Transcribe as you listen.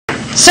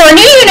So a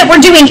new unit,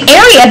 we're doing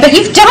area, but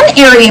you've done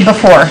area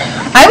before.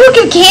 I will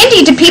give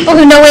candy to people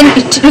who know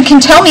who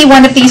can tell me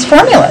one of these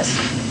formulas.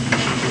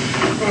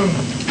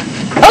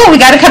 Oh, we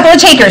got a couple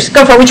of takers.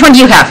 Go for it. Which one do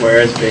you have?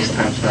 Square is base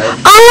times height.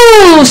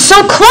 Oh,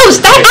 so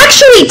close. That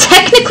actually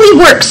technically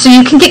works, so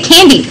you can get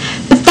candy.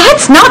 But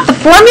that's not the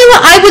formula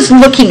I was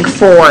looking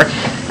for.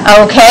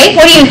 Okay,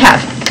 what do you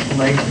have?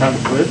 Length times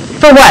width.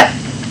 For what?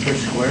 For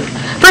square.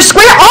 For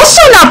square,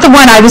 also not the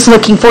one I was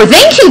looking for.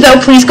 Thank you,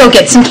 though. Please go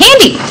get some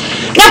candy.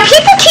 Now,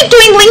 people keep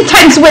doing length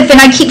times width, and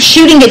I keep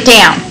shooting it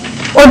down.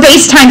 Or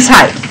base times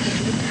height.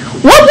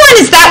 What one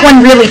is that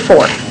one really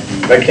for?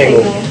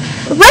 Rectangle.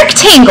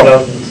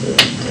 Rectangle.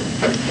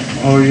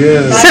 Oh,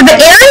 yeah. So the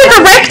area of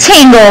a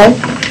rectangle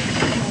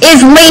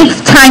is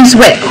length times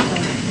width.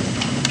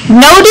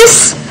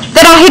 Notice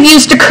that I have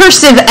used a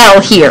cursive L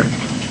here.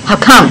 How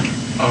come?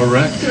 A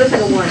rect.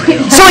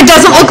 So it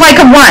doesn't look like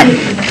a 1.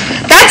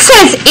 That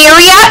says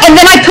area, and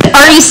then I put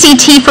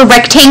RECT for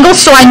rectangle,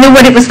 so I knew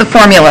what it was the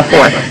formula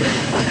for.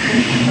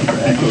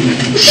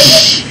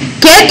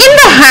 Get in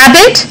the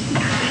habit,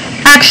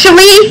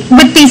 actually,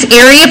 with these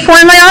area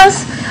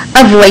formulas,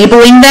 of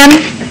labeling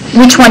them,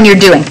 which one you're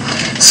doing.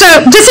 So,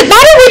 does it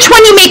matter which one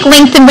you make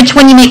length and which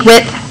one you make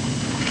width?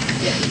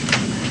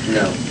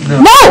 No.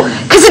 No,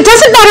 because it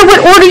doesn't matter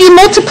what order you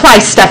multiply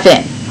stuff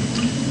in.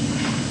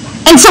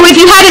 And so if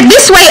you had it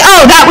this way,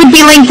 oh, that would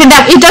be length and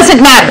that, it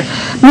doesn't matter.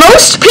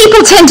 Most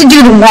people tend to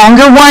do the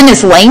longer one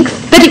as length,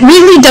 but it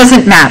really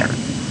doesn't matter.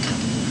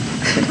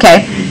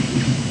 Okay?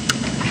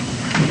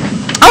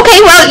 Okay,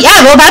 well,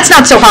 yeah, well, that's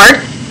not so hard.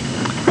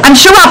 I'm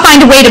sure I'll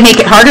find a way to make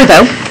it harder,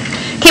 though.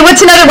 Okay,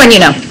 what's another one you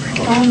know?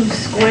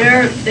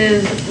 Square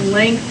is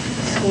length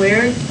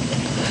squared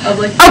of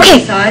like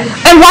Okay, sides.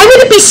 and why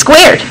would it be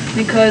squared?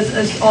 Because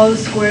it's all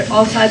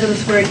sides of the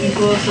square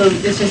equal, so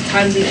it's just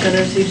times each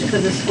other. So you just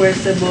put the square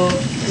symbol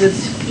because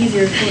it's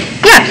easier.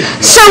 Yeah.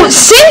 So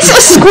since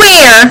a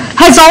square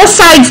has all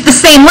sides the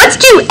same, let's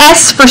do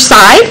S for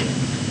side.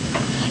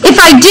 If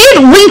I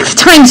did length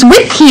times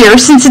width here,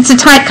 since it's a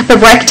type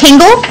of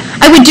rectangle,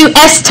 I would do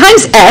S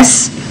times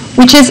S,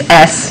 which is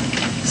S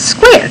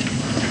squared.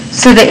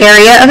 So the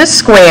area of a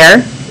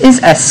square is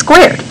S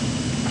squared.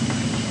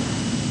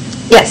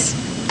 Yes?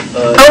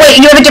 Oh wait,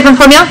 you have a different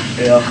formula?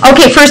 Yeah.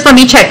 Okay, first let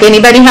me check.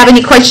 Anybody have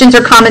any questions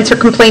or comments or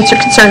complaints or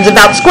concerns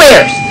about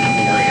squares?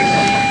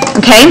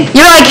 Okay,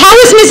 you're like, how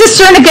is Mrs.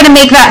 Cerna going to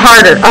make that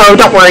harder? Oh,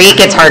 don't worry, it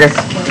gets harder.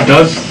 It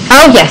does?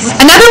 Oh yes,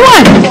 another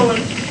one.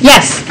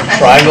 Yes?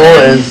 Triangle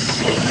is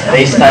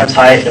base times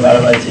height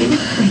divided by 2.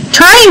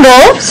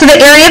 Triangle, so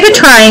the area of a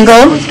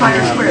triangle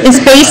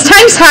is base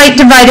times height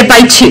divided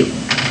by 2.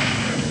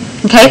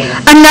 Okay,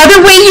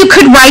 another way you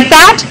could write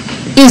that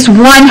is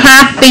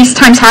 1/2 base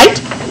times height.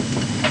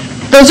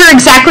 Those are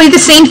exactly the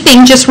same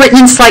thing, just written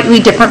in slightly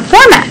different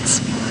formats.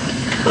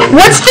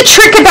 What's the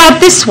trick about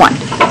this one?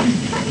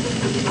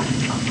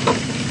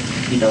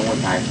 You know what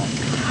time.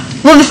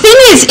 Well, the thing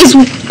is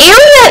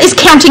area is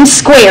counting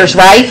squares,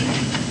 right?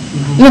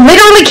 You're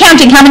literally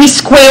counting how many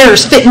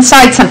squares fit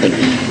inside something.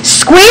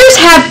 Squares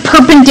have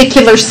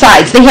perpendicular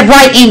sides. They have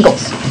right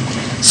angles.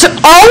 So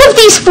all of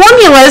these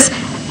formulas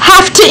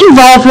have to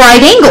involve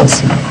right angles.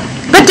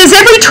 But does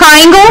every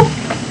triangle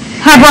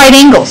have right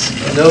angles?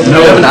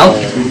 No.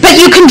 But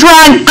you can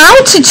draw an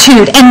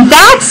altitude, and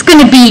that's going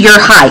to be your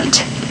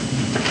height.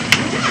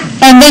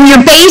 And then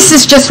your base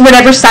is just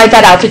whatever side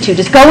that altitude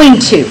is going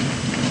to.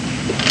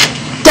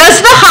 Does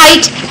the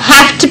height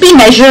have to be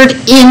measured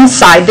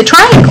inside the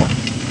triangle?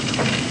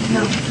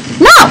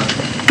 No.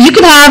 You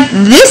can have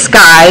this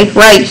guy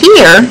right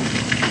here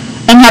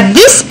and have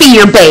this be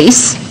your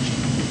base,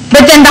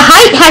 but then the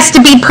height has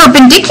to be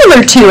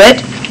perpendicular to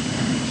it,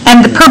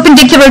 and the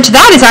perpendicular to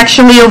that is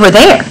actually over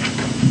there.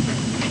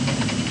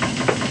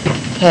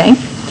 Okay?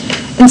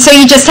 And so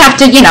you just have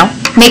to,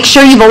 make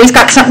sure you've always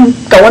got something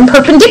going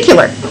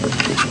perpendicular.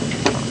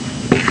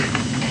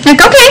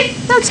 Like, okay,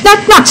 that's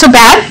not so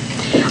bad.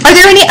 Are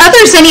there any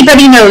others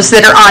anybody knows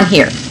that are on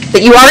here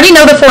that you already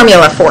know the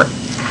formula for?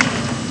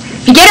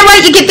 If you get it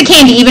right, you get the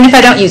candy, even if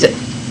I don't use it.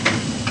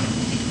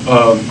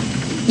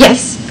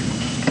 Yes?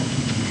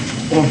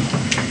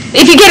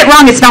 If you get it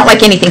wrong, it's not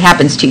like anything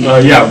happens to you.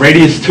 Yeah,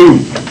 radius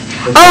 2.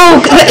 Oh,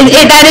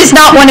 that is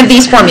not one of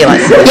these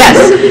formulas. Yes.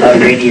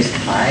 Radius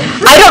pi.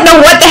 I don't know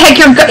what the heck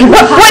you're going.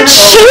 What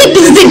shape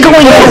is it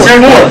going for?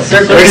 Circle?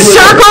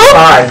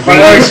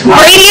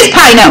 Radius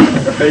pi, no.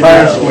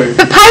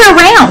 But pi are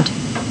round.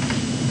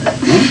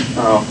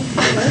 Oh.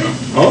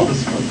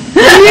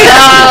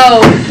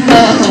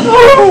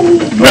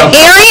 The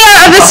area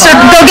of a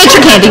circle, go get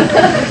your candy,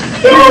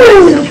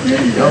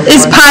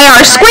 is pi r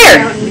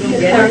squared.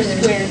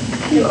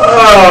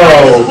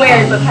 Oh.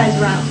 Squared, but pi's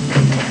round.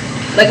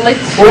 Like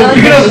Well,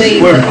 you can have a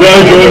square.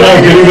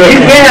 You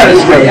can have a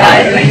square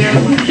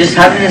pi. Just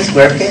having a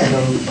square can.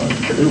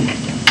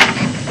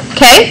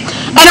 Okay,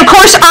 and of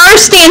course r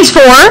stands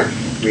for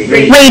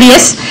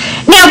radius.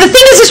 Now the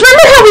thing is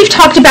remember how we've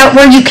talked about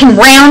where you can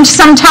round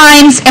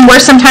sometimes and where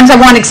sometimes I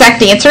want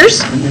exact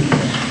answers?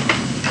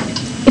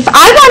 If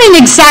I want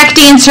an exact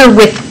answer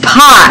with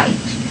pi,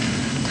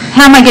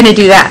 how am I going to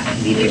do that?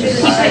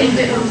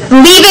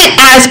 Leave it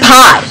as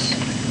pi.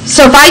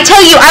 So if I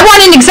tell you I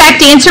want an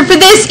exact answer for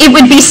this, it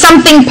would be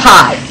something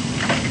pi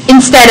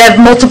instead of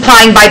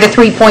multiplying by the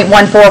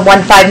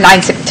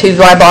 3.1415962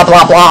 blah blah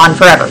blah blah on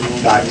forever.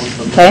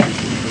 Okay?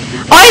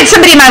 I had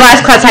somebody in my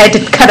last class, I had to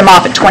cut them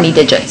off at 20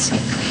 digits.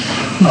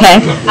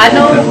 Okay? I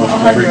know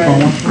 100.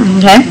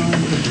 Okay?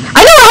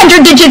 I know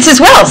 100 digits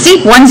as well.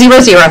 See? 100.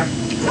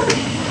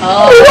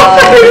 Oh, you got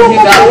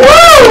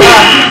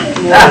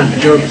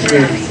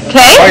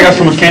Okay? I got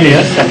so much candy.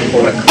 That's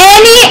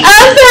Any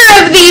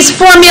other of these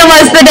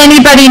formulas that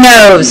anybody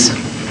knows?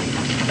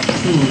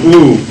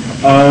 Ooh.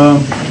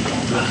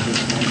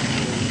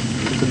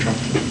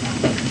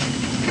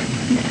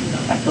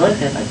 I feel like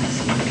they like this.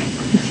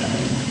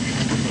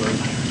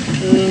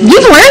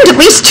 You've learned at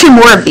least 2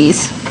 more of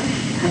these,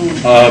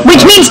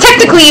 which means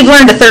technically you've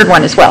learned a 3rd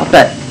one as well,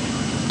 but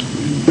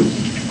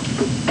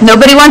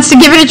nobody wants to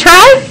give it a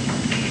try?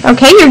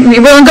 Okay,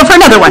 you're willing to go for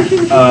another one?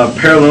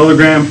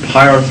 Parallelogram,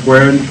 pi r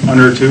squared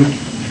under 2.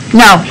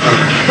 No.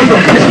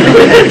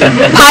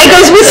 Pi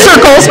goes with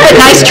circles, but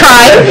nice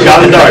try.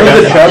 Got it,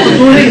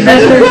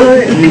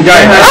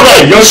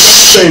 Okay.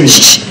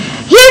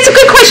 Here's a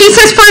good question. He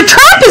says for a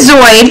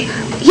trapezoid,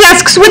 he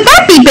asks, would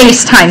that be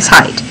base times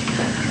height?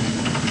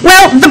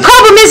 Well, the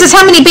problem is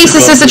how many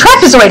bases does a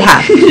trapezoid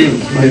have? 2.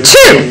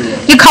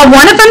 You call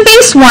one of them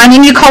base 1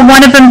 and you call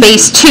one of them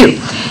base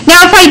 2.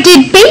 Now if I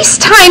did base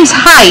times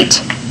height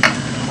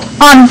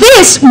on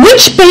this,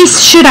 which base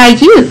should I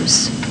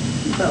use?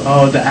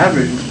 Oh, the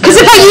average. Because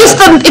if I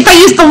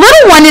use the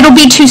little one, it'll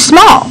be too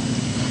small.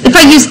 If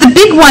I use the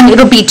big one,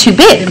 it'll be too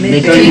big.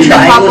 Make two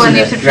triangles and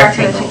a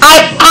rectangle.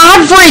 I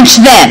average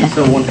then,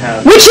 So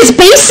 1/2. which is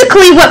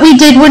basically what we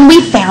did when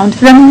we found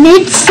the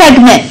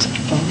mid-segment.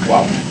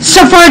 Wow.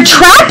 So for a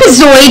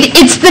trapezoid,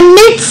 it's the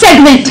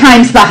mid-segment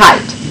times the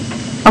height.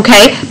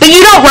 Okay? But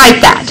you don't write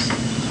that.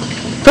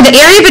 For the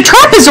area of a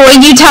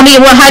trapezoid, you tell me,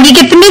 well, how do you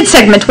get the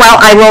mid-segment? Well,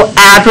 I will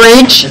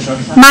average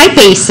my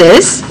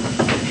bases.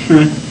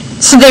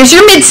 So there's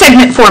your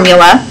mid-segment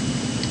formula.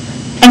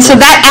 And so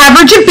that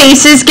average of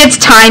bases gets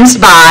times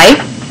by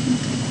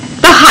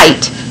the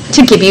height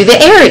to give you the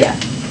area.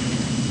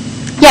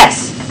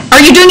 Yes? Are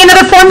you doing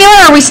another formula,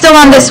 or are we still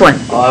on this one?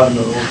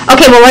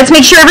 Okay, well, let's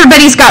make sure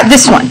everybody's got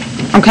this one,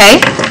 okay?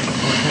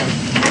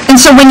 And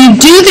so when you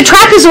do the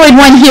trapezoid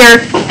one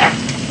here,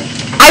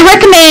 I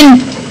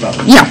recommend,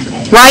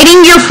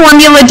 writing your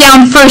formula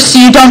down first so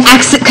you don't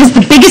accident, because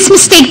the biggest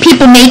mistake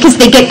people make as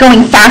they get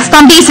going fast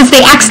on these is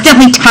they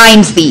accidentally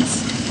times these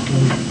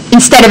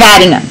instead of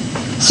adding them.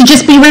 So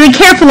just be really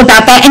careful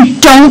about that,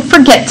 and don't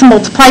forget to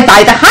multiply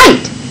by the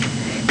height.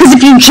 Because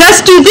if you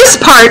just do this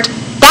part,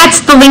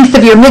 that's the length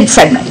of your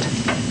mid-segment.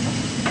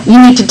 You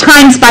need to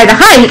times by the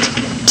height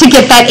to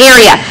get that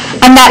area,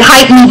 and that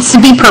height needs to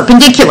be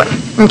perpendicular,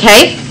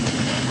 okay?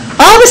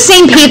 All the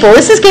same people.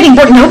 This is getting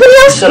boring. Nobody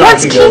else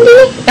wants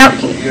candy? No.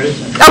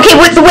 Okay,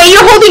 with the way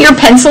you're holding your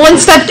pencil and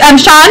stuff,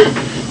 Sean,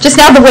 just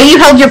now the way you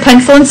held your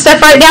pencil and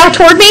stuff right now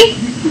toward me?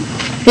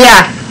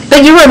 Yeah,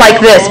 but you were like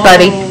this,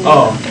 buddy.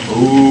 Oh.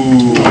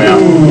 Ooh. Yeah.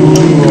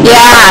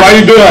 Why are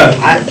you doing that?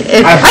 I'm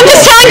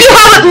just telling you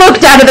how it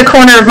looked out of the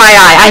corner of my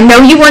eye. I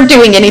know you weren't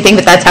doing anything,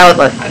 but that's how it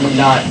looked. I'm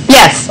not.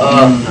 Yes.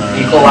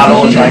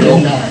 Equilateral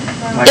triangle.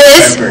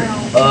 Is?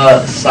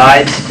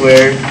 Side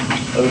squared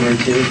over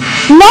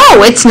 2.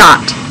 No, it's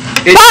not.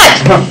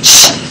 But,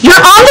 you're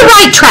on the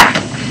right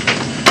track.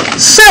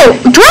 So,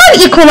 draw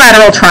an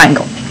equilateral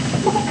triangle.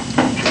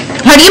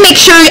 How do you make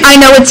sure I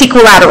know it's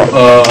equilateral?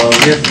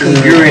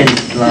 Congruent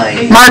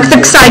line. Mark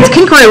the sides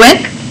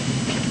congruent.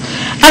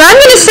 And I'm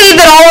going to say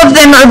that all of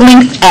them are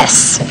length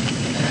S.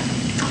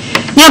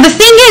 Now the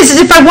thing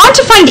is if I want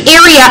to find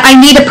area, I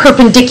need a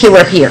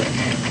perpendicular here.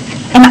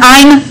 And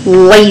I'm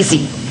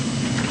lazy.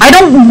 I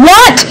don't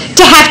want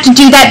to have to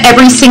do that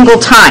every single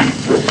time.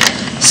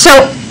 So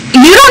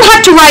you don't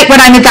have to write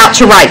what I'm about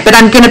to write, but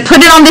I'm going to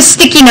put it on this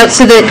sticky note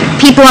so that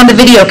people on the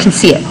video can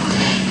see it.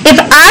 If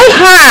I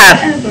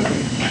have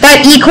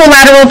that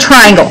equilateral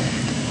triangle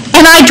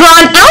and I draw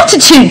an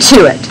altitude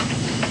to it,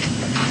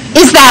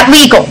 is that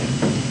legal?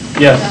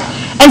 Yes.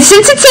 And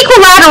since it's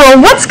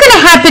equilateral, what's going to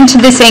happen to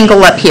this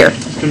angle up here?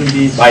 It's going to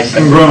be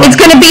bisected. It's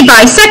going to be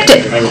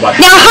bisected.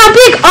 Now, how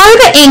big are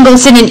the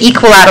angles in an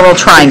equilateral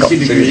triangle?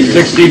 60 degrees.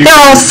 They're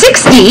all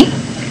 60,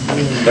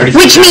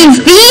 which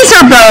means these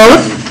are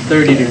both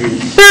 30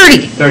 degrees.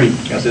 30. 30.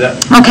 Can I see that?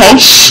 Okay.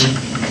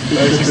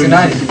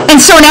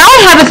 And so now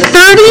I have a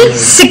 30,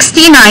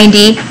 60,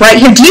 90 right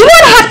here. Do you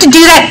want to have to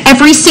do that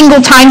every single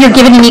time you're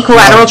given an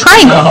equilateral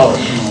triangle?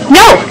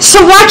 No.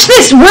 So watch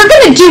this. We're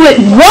going to do it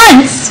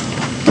once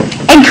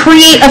and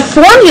create a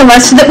formula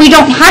so that we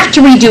don't have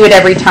to redo it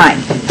every time.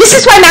 This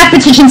is why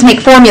mathematicians make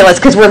formulas,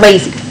 because we're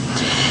lazy.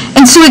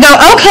 And so we go,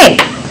 okay,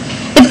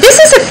 if this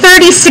is a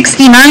 30,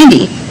 60,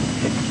 90,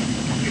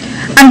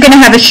 I'm going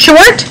to have a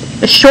short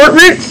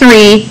root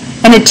 3,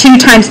 and a 2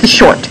 times the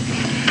short.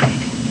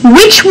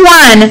 Which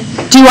one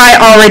do I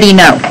already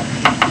know?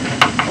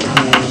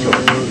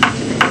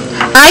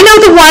 I know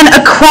the one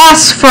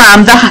across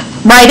from the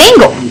right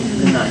angle.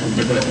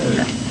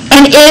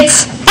 And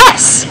it's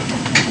S.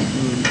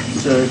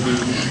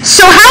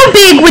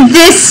 big would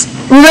this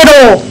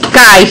little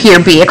guy here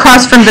be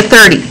across from the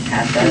 30?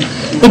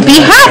 It'd be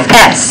half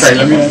S.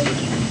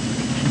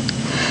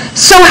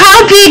 So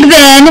how big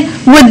then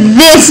would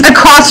this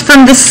across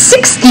from the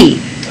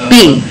 60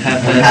 be?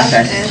 Half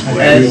S.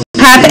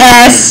 Half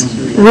S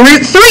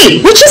root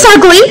 3, which is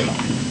ugly,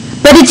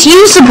 but it's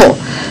usable.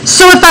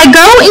 So if I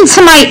go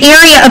into my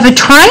area of a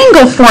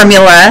triangle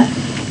formula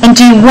and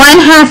do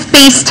 1/2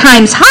 base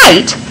times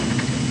height,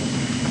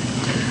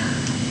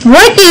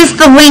 what is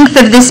the length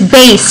of this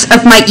base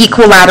of my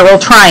equilateral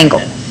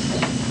triangle?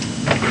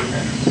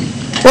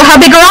 Well, how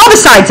big are all the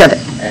sides of it?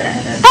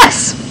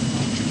 S.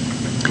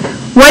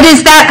 What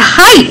is that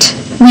height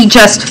we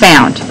just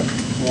found?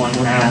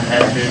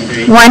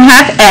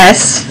 1/2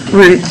 S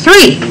root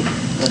 3.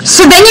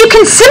 So then you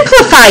can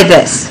simplify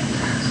this.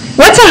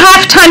 What's a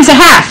half times a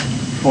half?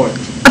 Fourth.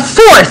 A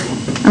fourth.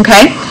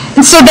 Okay?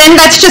 And so then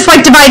that's just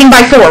like dividing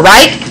by 4,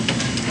 right?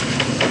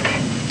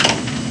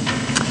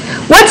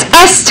 What's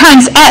S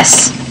times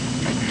S?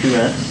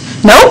 2S.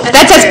 Nope,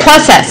 that's S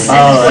plus S.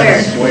 Oh,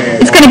 that's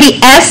squared. It's going to be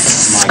S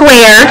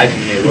squared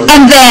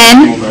and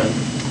then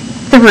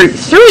the root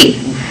 3.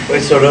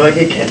 Wait, so do I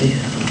get candy?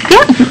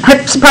 Yeah,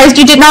 I'm surprised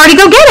you didn't already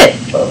go get it.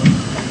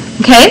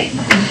 Okay?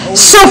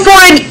 So for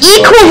an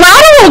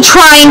equilateral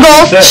triangle,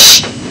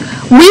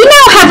 we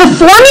now have a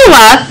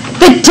formula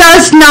that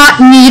does not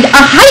need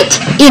a height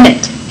in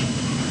it.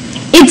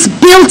 It's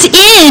built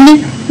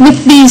in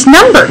with these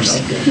numbers.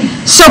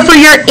 So for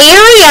your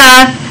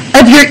area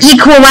of your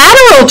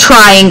equilateral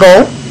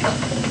triangle,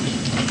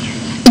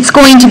 it's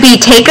going to be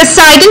take a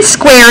side and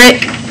square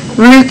it,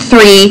 root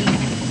 3.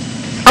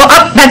 Oh,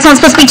 that's not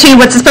supposed to be 2.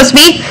 What's it supposed to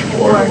be?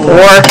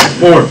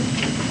 4.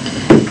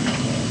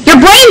 Your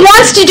brain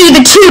wants to do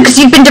the 2 because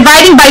you've been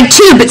dividing by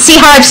 2, but see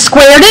how I've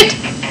squared it?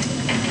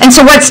 And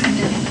so what's 2?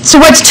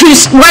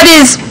 What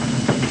is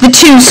the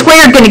 2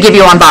 squared going to give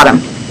you on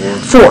bottom?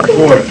 4.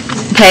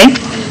 Okay?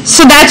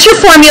 So that's your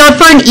formula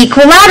for an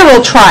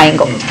equilateral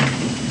triangle.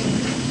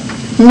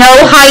 No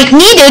height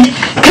needed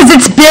because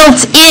it's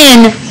built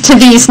in to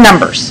these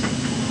numbers.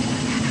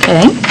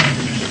 Okay?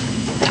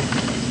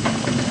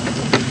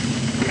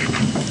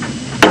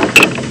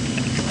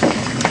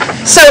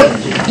 So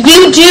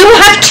you do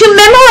have to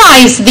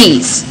memorize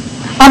these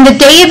on the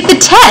day of the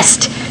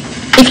test.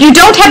 If you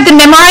don't have them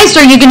memorized,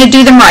 are you going to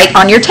do them right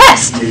on your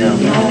test?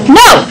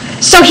 No.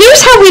 So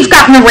here's how we've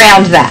gotten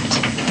around that.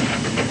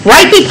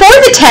 Right before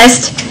the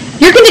test,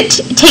 you're going to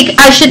take,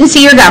 I shouldn't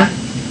see your gum.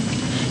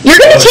 You're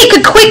going to take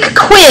a quick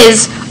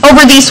quiz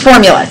over these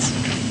formulas.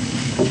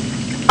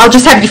 I'll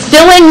just have you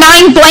fill in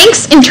 9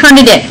 blanks and turn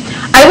it in.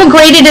 I will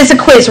grade it as a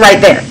quiz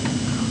right there.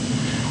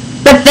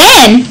 But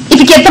then, if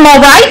you get them all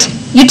right,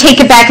 you take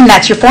it back and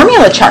that's your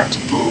formula chart.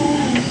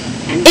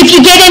 If you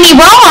get any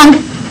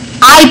wrong,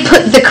 I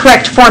put the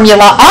correct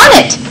formula on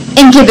it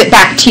and give it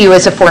back to you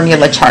as a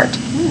formula chart.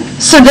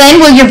 So then,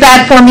 will your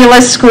bad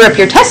formulas screw up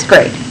your test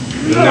grade?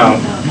 No.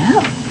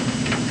 No.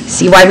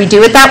 See why we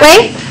do it that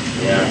way?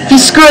 Yeah. If you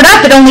screw it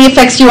up, it only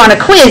affects you on a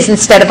quiz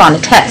instead of on a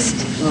test.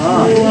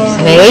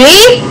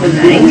 See?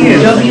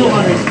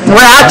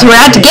 We're out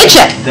to get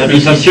you.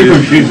 That's too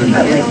confusing.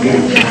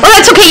 Well,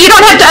 that's okay. You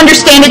don't have to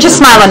understand it. Just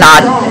smile and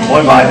nod.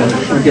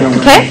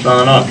 Okay?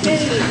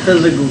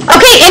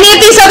 Okay, any of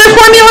these other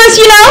formulas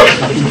you know?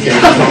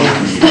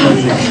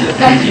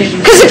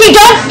 Because if you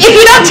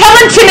don't tell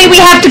them to me, we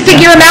have to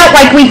figure them out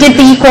like we did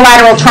the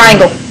equilateral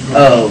triangle.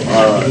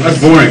 That's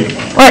boring.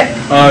 What?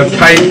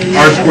 Kite,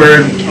 R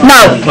squared,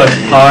 No. plus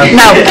pi.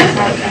 No.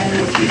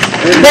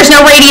 There's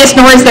no radius,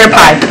 nor is there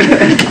pi.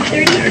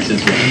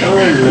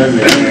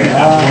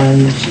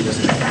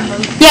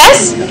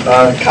 Yes?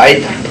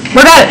 Kite.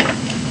 What about it?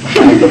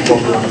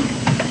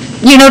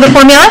 You know the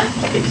formula?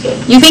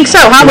 You think so,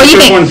 huh? What do you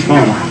This think? one's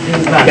fun.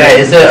 Okay,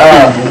 is it,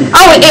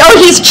 Oh,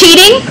 he's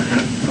cheating?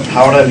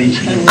 how would I be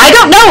cheating? I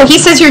don't know. He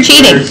says you're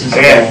cheating.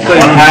 Okay,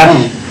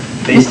 1/2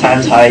 base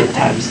times height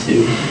times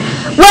 2.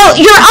 Well,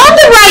 you're on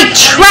the right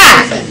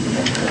track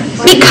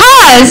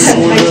because,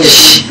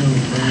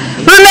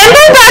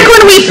 remember back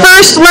when we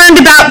first learned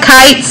about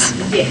kites?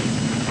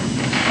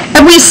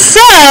 And we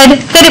said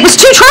that it was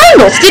 2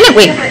 triangles, didn't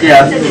we?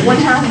 Yeah.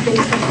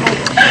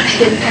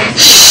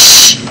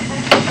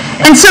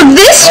 And so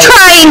this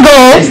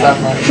triangle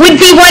would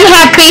be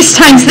 1/2 base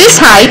times this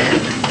height.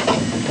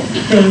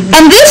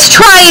 And this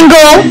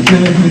triangle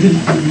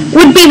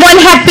would be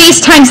 1/2 base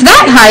times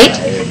that height.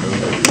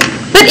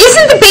 But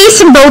isn't the base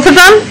in both of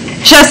them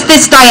just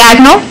this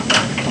diagonal?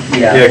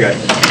 Yeah, guys.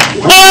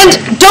 And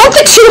don't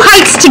the 2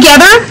 heights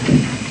together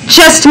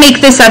just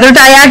make this other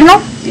diagonal?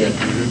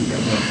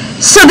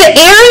 So the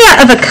area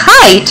of a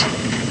kite,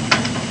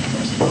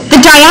 the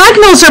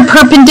diagonals are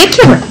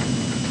perpendicular.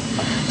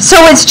 So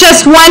it's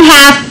just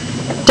 1/2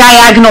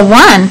 diagonal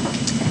 1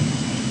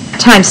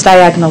 times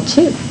diagonal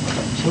 2.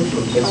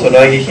 So do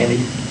I get candy?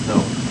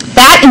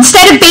 That,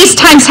 instead of base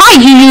times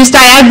height, you use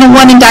diagonal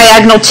 1 and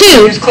diagonal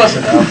 2, It's close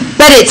enough.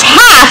 but it's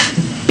half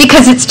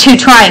because it's 2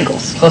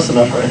 triangles. Close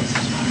enough, right?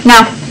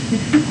 Now,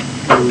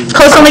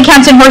 close only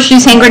counts in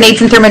horseshoes, hand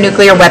grenades, and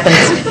thermonuclear weapons.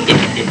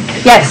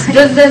 Yes.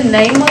 Does the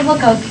name of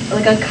like a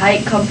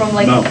kite come from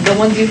like No. the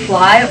ones you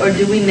fly, or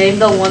do we name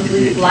the ones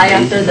we fly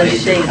after the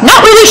shape?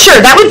 Not really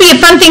sure. That would be a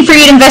fun thing for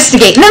you to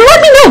investigate. And then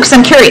let me know, because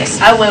I'm curious.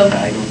 I will.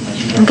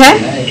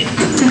 Okay?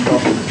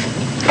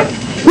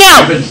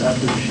 Now, where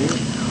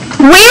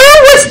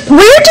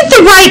did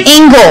the right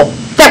angle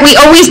that we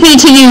always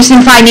need to use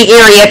and find the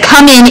area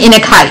come in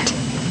a kite?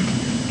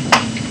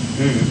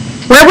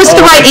 Where was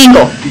the right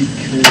angle?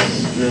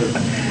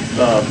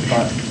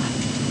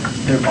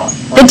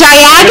 The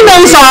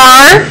diagonals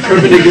are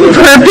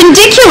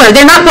perpendicular.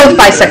 They're not both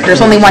bisectors.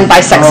 Only one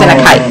bisects in a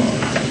kite.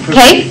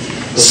 Okay?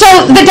 So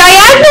the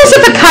diagonals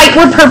of a kite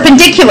were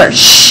perpendicular.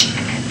 Shh.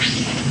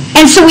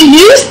 And so we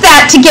used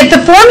that to get the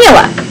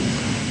formula.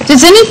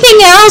 Does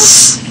anything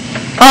else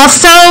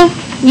also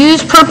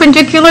use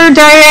perpendicular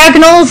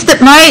diagonals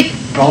that might...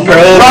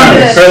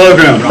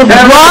 Parallelogram.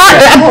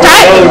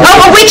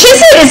 Which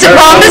is it? Is it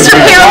rhombus or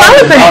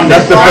parallelogram?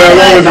 That's the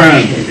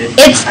parallelogram.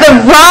 It's the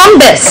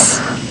rhombus.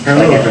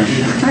 Parallelogram.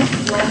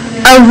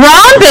 A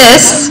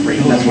rhombus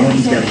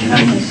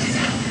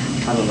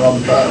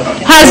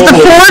has the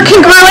four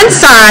congruent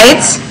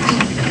sides,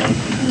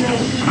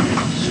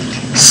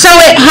 so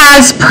it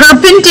has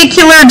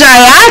perpendicular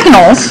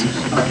diagonals.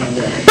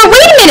 But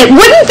wait a minute,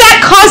 wouldn't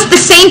that cause the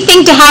same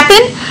thing to happen?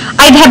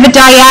 I'd have a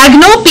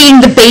diagonal being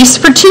the base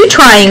for two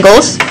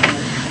triangles,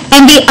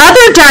 and the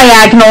other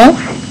diagonal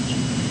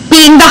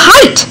being the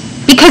height,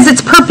 because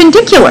it's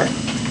perpendicular.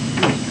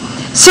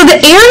 So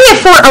the area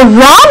for a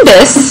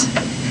rhombus,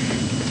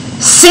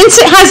 since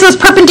it has those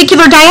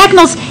perpendicular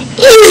diagonals,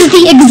 is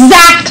the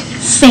exact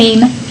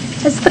same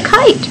as the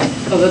kite.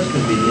 Oh, that's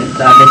convenient.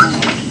 That makes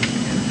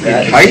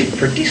sense. Height?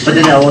 But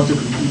then I want to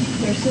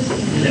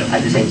at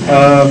the same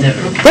time.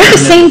 They're the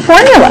same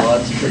formula.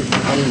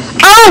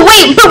 Oh,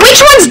 wait, but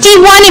which one's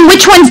D1 and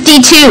which one's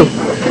D2?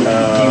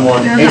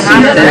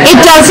 It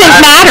doesn't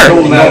matter. It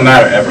won't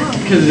matter ever.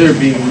 Because they're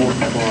being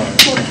multiplied.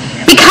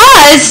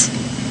 Because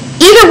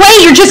either way,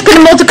 you're just going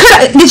to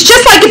multiply. It's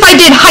just like if I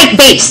did height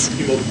base.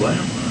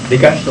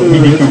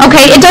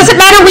 Okay, it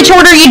doesn't matter which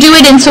order you do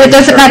it in, so it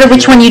doesn't matter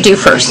which one you do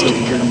first.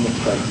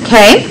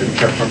 Okay? And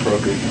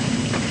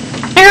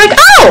you're like,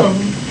 oh,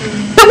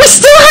 but we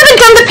still haven't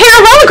done the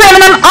parallelogram,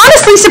 and I'm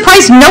honestly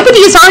surprised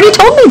nobody has already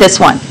told me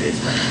this one.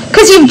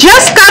 Because you've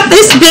just got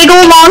this big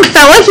old long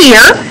fella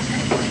here.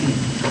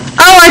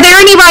 Oh, are there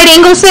any right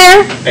angles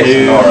there?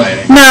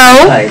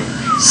 No.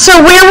 So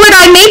where would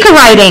I make a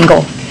right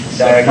angle?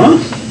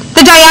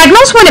 The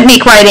diagonals wouldn't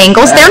make right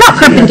angles. They're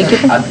not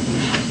perpendicular.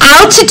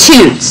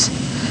 Altitudes.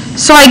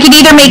 So I could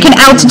either make an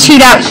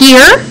altitude out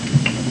here,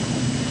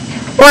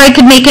 or I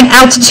could make an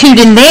altitude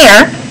in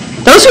there.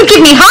 Those would give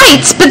me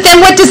heights, but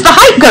then what does the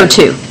height go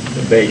to?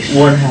 The base.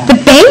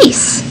 The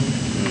base.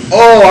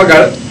 Oh, I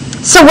got it.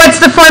 So what's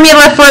the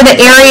formula for the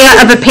area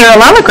of a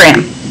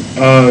parallelogram?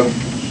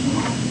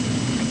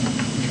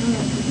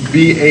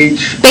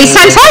 BH. Base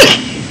times height.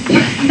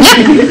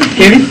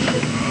 Yep.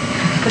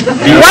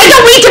 Why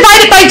don't we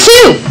divide it by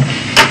 2?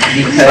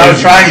 It's not a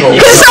triangle.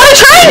 Because it's not a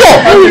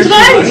triangle.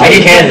 I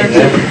can.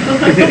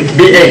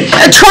 BH.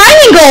 A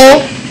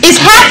triangle is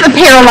half a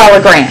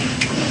parallelogram.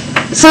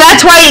 So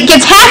that's why it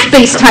gets half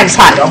base times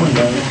height.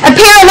 A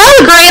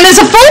parallelogram is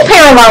a full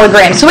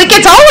parallelogram, so it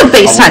gets all of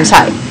base times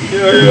height.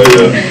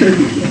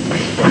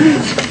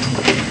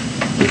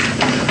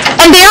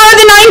 And there are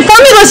the 9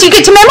 formulas you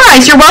get to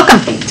memorize. You're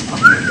welcome.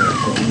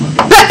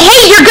 But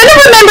hey, you're going to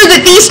remember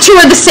that these two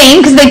are the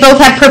same because they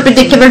both have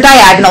perpendicular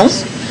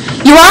diagonals.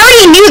 You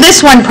already knew this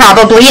one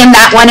probably, and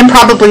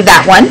probably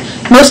that one.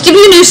 Most of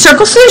you knew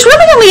circles, so there's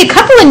really only a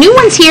couple of new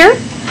ones here.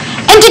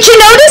 And did you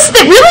notice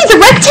that really the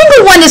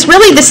rectangle one is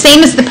really the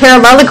same as the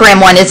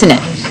parallelogram one, isn't it?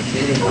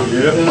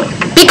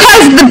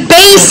 Because the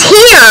base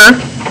here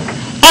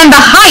and the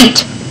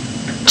height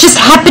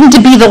just happen to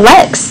be the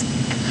legs.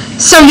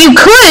 So you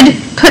could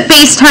put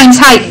base times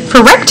height for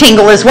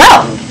rectangle as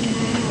well.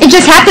 It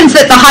just happens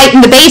that the height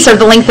and the base are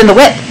the length and the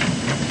width.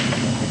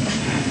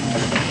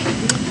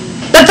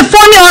 But the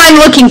formula I'm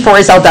looking for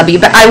is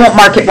LW, but I won't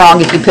mark it wrong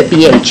if you put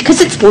BH,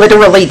 because it's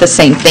literally the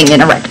same thing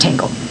in a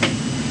rectangle.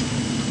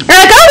 You're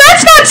like, oh,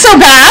 that's not so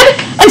bad.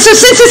 And so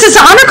since this is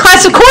an honor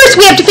class, of course,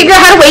 we have to figure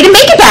out how to way to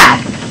make it bad.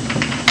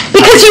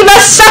 Because you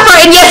must suffer,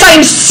 and yes,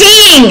 I'm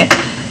seeing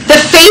the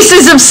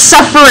faces of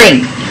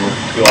suffering.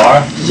 You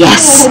are?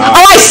 Yes.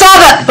 Oh, I saw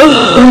that.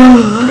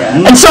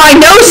 And so I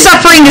know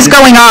suffering is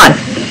going on.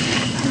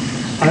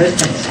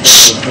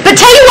 Shh. But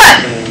tell you what,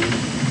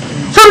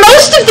 for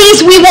most of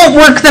these, we won't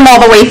work them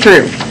all the way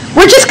through.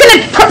 We're just going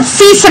to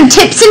see some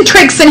tips and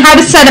tricks on how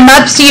to set them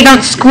up so you don't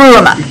screw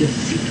them up.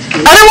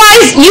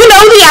 Otherwise, you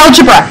know the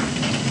algebra.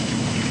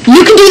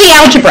 You can do the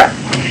algebra.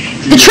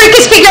 The trick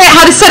is figuring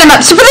out how to set them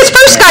up. So for this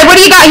first guy, what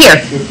do you got here?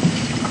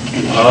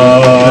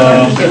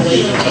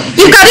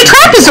 You've got a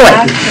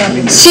trapezoid.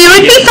 So you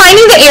would be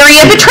finding the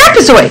area of a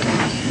trapezoid.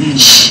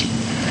 Shh.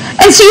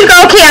 And so you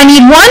go, okay, I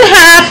need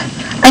 1/2.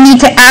 I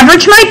need to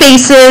average my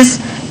bases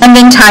and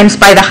then times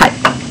by the height.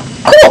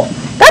 Cool.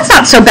 That's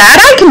not so bad.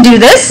 I can do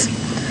this.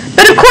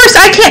 But of course,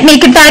 I can't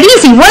make it that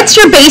easy. What's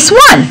your base 1?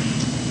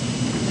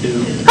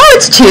 Oh,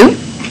 times 2.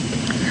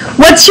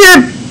 What's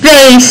your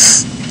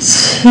base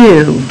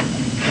 2?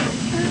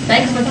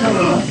 Thanks for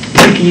telling us.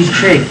 You can use a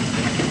trig.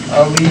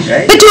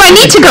 Right? But do I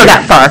need to go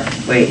that far?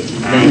 Wait,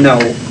 No.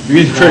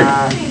 You use a trig,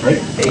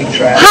 right?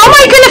 How am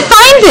I going to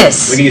find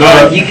this? you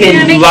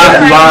can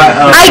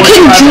I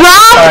can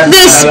drop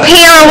this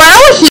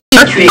parallel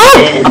here.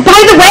 Oh,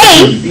 by the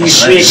way,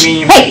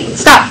 hey,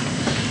 stop.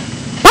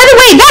 By the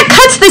way, that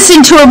cuts this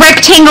into a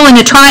rectangle and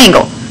a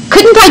triangle.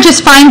 Couldn't I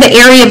just find the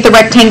area of the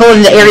rectangle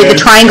and the area of the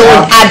triangle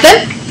and add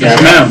them? Yes,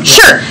 ma'am.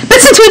 Sure,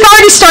 but since we've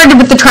already started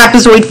with the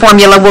trapezoid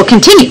formula, we'll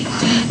continue.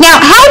 Now,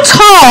 how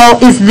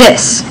tall is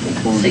this?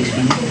 6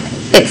 feet.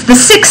 It's the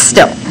 6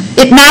 still.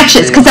 It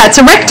matches because that's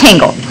a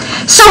rectangle.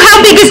 So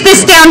how big is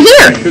this down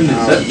here?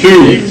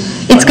 2.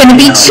 It's going to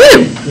be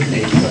 2.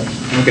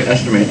 We can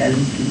estimate.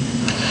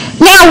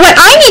 Now, what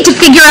I need to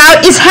figure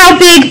out is how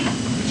big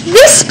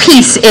this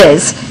piece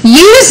is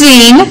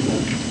using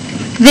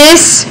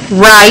this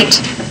right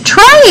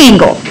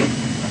triangle.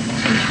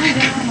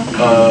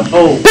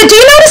 But do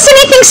you notice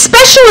anything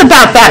special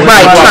about that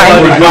right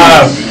triangle?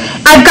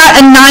 I've got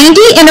a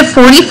 90 and a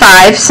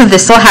 45, so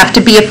this will have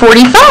to be a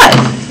 45.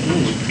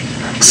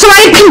 So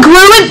I have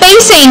congruent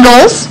base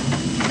angles.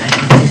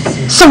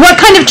 So what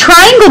kind of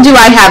triangle do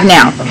I have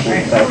now?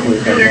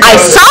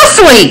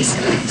 Isosceles.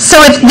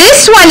 So if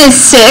this one is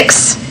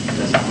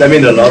 6, That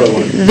means another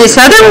one. this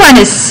other one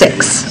is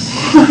 6.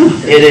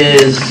 It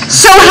is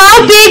So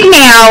how big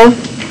now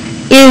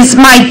is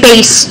my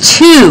base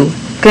 2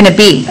 going to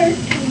be?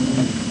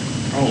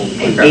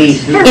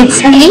 8.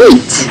 It's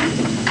 8.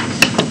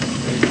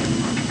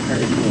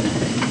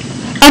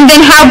 And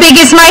then how big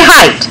is my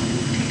height?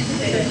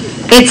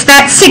 It's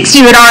that 6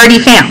 you had already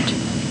found.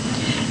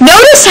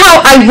 Notice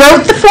how I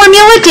wrote the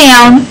formula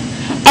down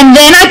and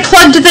then I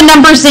plugged the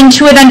numbers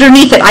into it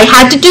underneath it. I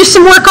had to do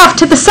some work off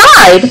to the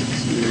side,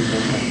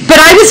 but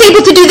I was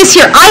able to do this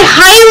here. I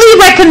highly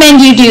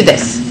recommend you do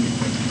this.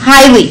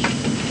 Highly.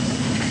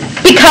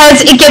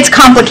 Because it gets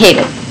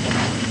complicated.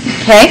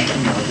 Okay?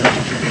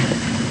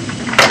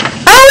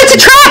 Oh, it's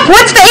a trap.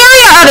 What's the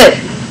area of it?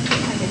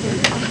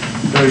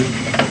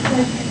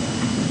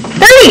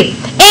 30.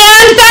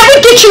 And that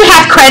would get you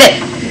half credit.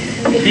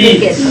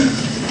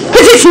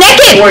 Because it's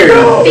naked.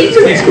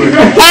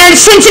 And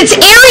since it's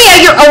area,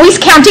 you're always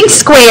counting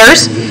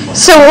squares,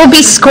 so it will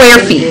be square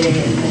feet.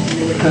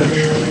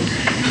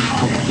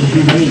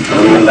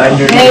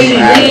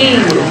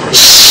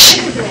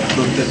 Shh!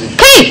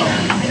 Okay.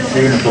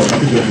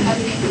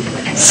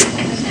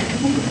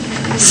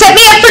 Set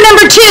me up for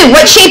number 2.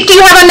 What shape do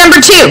you have on number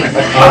 2?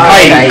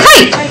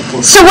 Kite.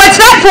 So what's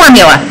that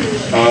formula?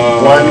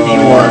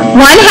 1d1.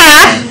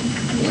 1/2.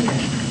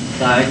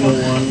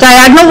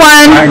 Diagonal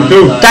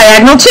 1.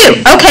 Diagonal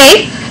 2.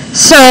 Okay.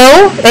 So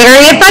the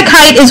area of my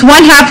kite is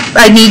 1/2.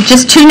 I need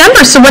just 2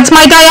 numbers. So what's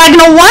my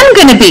diagonal 1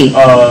 going to be?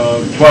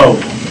 12.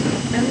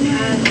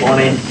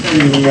 20.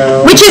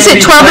 Which is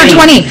it, 12 or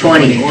 20?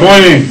 20.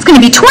 20. It's going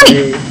to be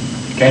 20.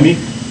 Candy?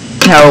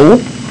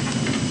 No.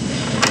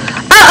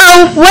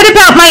 Uh-oh, what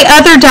about my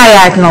other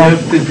diagonal?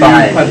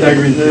 5. I'm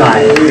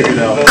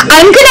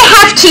going to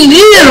have to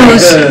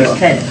use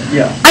 10.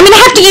 I'm going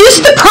to have to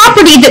use the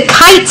property that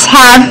kites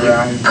have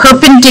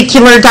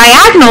perpendicular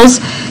diagonals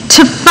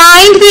to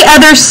find the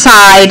other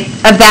side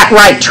of that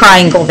right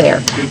triangle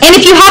there. And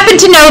if you happen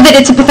to know that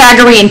it's a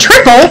Pythagorean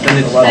triple,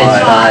 It's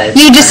 5.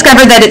 you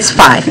discover that it's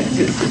 5.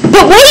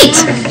 But wait!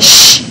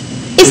 Shh!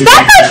 Is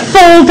that my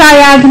full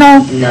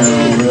diagonal? No.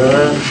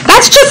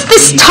 That's just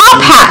this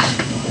top half.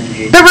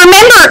 But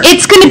remember,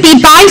 it's going to be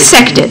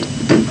bisected.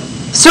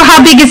 So how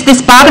big is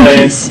this bottom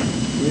piece?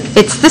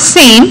 It's the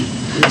same.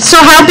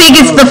 So how big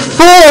is the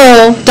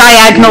full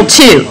diagonal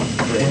 2?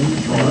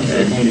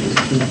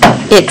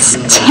 It's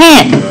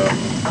 10.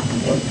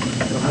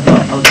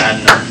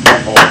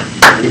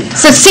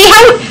 So see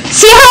how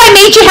I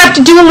made you have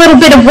to do a little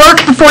bit of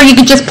work before you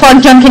could just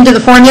plug junk into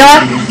the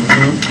formula?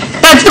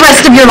 That's the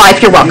rest of your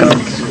life. You're welcome.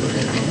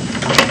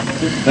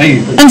 Thank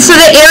you. And so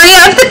the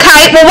area of the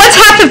kite, well, what's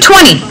half of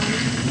 20?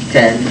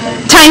 10.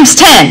 Times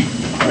 10.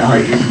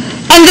 100.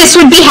 And this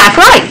would be half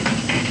right.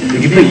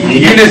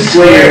 Unit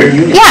squared.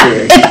 Yeah.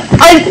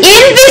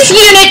 In this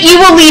unit, you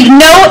will leave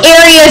no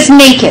areas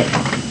naked.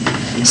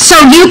 So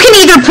you can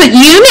either put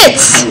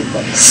units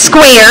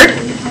squared,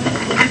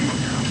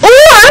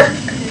 or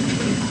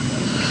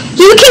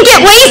you can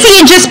get lazy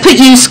and just put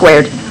u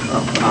squared.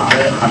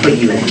 I'll put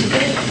you in.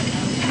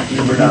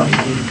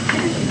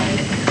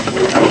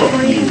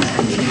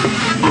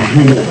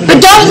 But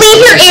don't leave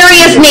your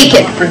areas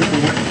naked.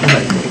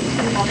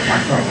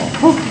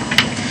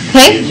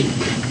 Okay?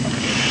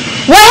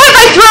 What have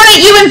I thrown at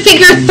you in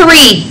figure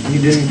 3? You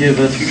didn't give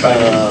us, Just give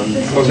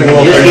us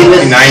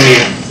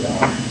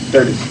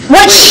 30.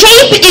 What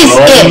shape is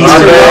it?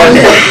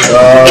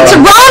 It's a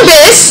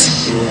rhombus.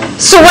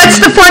 So what's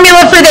the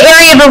formula for the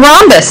area of a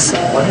rhombus?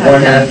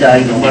 1/2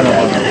 diagonal.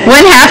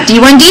 1/2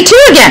 d1 d2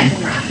 again.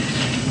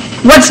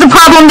 What's the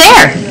problem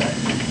there?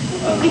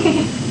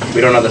 We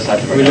don't know the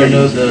size of our. We don't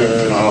know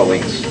the all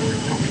links.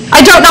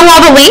 I don't know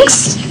all the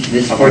links.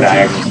 This is 4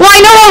 diagonals. Well,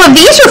 I know all of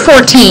these are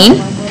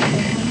 14.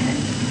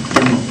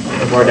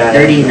 More data.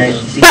 30,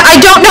 But I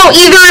don't know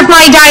either of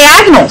my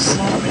diagonals.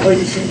 But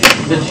it's a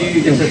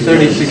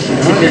 30, 60.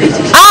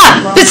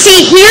 But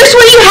see, here's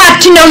where you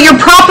have to know your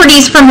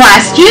properties from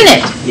last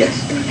unit. Yes.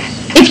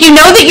 If you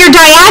know that your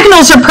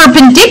diagonals are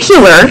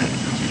perpendicular,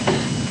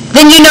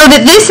 then you know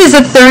that this is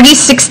a 30,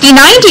 60,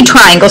 90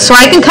 triangle. So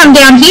I can come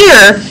down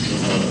here,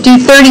 do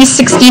 30,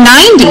 60,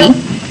 90,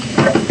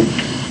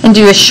 and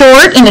do a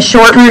short and a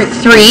short root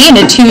 3 and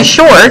a 2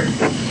 short.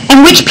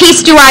 And which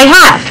piece do I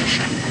have?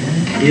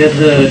 You have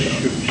the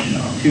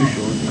 2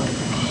 short.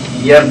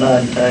 You have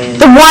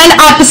The one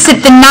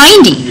opposite the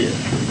 90. Yeah.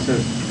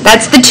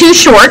 That's the 2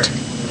 short.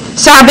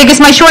 So how big is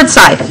my short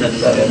side?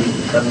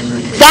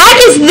 That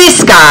is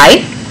this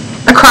guy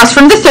across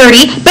from the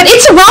 30, but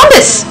it's a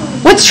rhombus.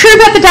 What's true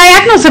about the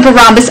diagonals of a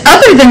rhombus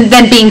other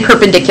than being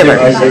perpendicular?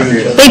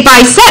 They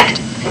bisect.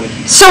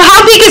 So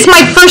how big is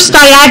my first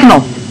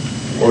diagonal?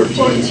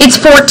 14. It's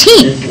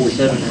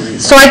 14.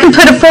 So I can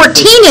put a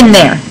 14 in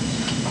there.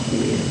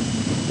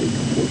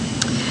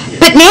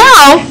 But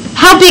now,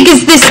 how big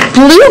is this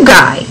blue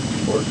guy?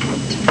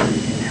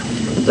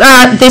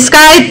 This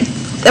guy,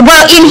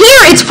 well, in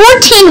here it's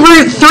 14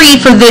 root 3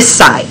 for this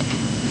side,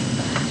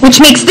 which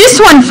makes this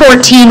one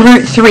 14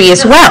 root 3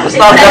 as well.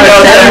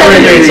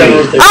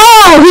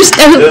 Oh,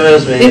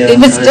 it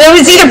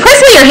was either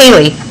Presley or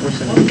Haley.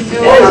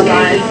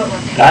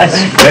 That's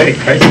very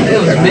crazy. It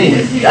was me.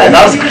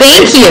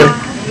 Thank you.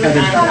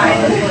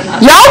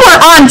 Y'all were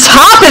on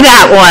top of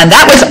that one.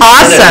 That was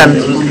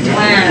awesome.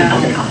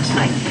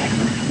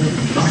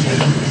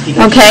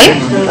 Okay.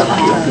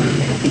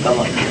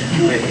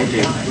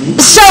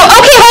 So,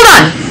 okay, hold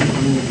on.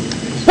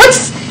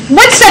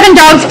 What's 7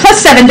 dogs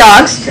plus 7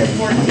 dogs?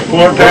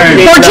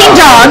 14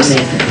 dogs.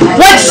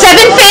 What's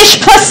 7 fish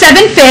plus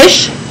 7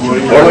 fish?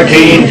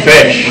 14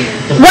 fish.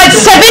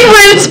 What's 7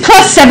 roots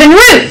plus 7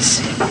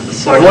 roots?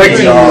 14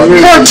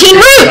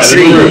 roots.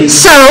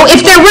 So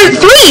if they're root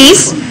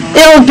 3s,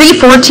 it'll be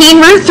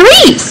 14 root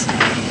 3s.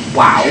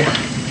 Wow.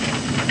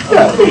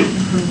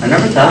 I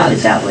never thought of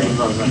it that way.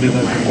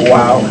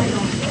 Wow.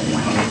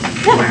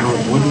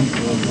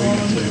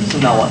 So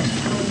now what?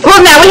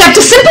 Well, now we have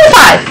to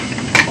simplify.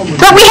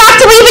 But we have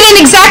to leave it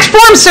in exact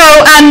form, so,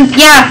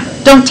 yeah,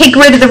 don't take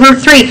rid of the root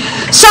 3.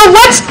 So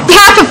what's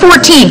half of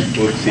 14?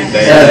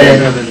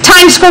 7.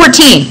 Times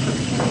 14?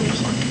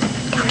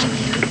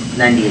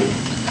 98.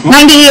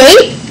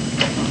 98?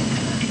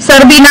 So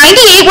it'll be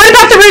 98. What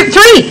about the root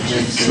 3?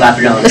 Just slap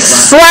it on.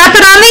 Slap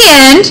it on the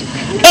end,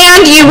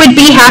 and you would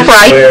be half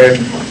right.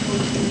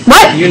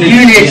 What?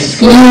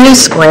 Units. U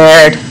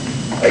squared.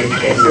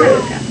 Okay.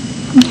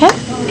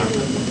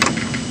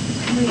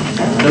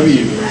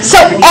 So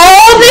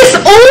all this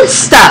old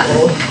stuff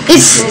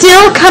is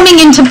still coming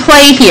into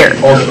play here.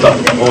 Old stuff,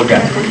 old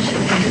guy.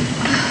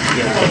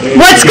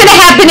 What's going to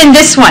happen in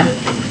this one?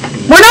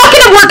 We're not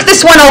going to work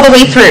this one all the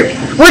way through.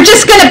 We're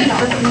just going to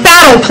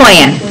battle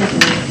plan.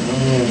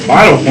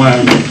 Final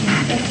plan.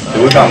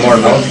 We got more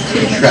notes.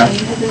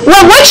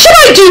 Well, what should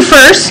I do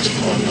first?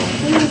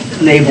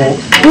 Label.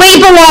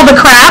 Label all the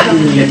crap.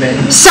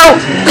 So,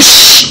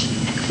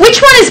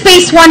 which one is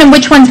base 1 and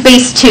which one's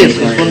base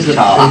 2?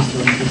 Top.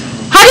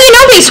 How do you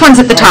know base 1's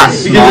at the top?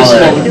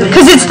 Smaller.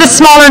 Because it's the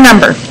smaller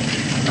number.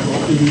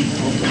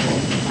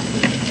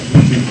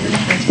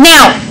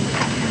 Now,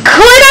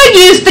 could I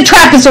use the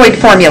trapezoid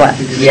formula?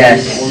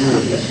 Yes.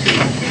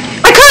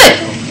 I could.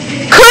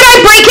 Could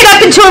I break it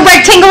up into a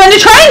rectangle and a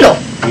triangle?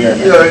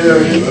 Yes.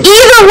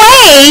 Either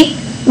way,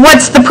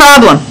 what's the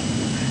problem?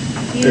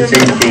 The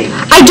same thing.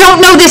 I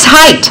don't know this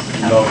height.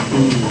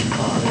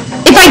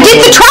 If I did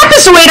the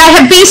trapezoid, I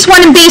have base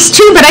 1 and base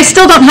 2, but I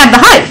still don't have the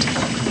height.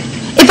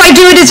 If I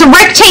do it as a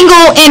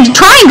rectangle and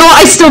triangle,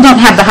 I still don't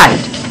have the height.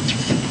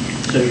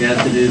 So you have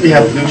to do.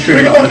 I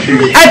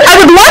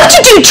would love to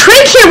do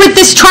trig here with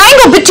this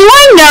triangle, but do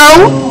I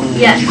know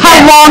Yes. how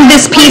long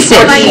this piece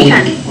is?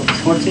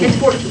 It's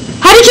 14.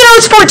 How did you know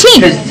it's 14?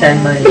 Because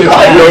 10 minus.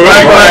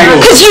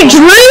 Because you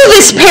drew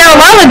this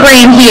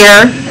parallelogram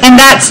here, and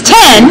that's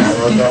 10,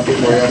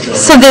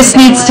 so this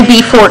needs to be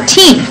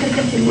 14.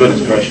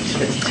 Goodness gracious.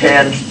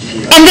 10.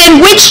 And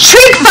then which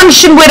trig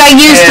function would I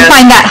use to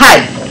find that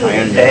height?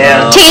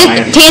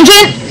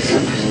 Tangent?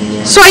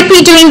 So I'd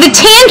be doing the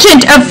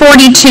tangent of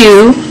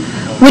 42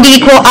 would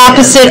equal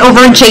opposite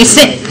over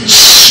adjacent.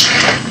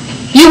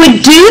 You would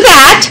do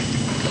that,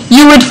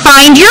 you would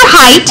find your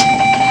height,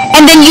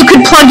 and then you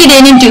could plug it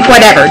in and do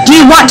whatever. Do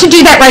you want to do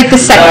that right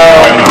this second?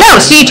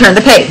 No, so you turn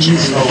the page.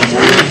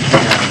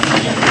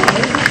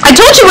 I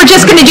told you we're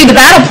just going to do the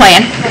battle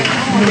plan.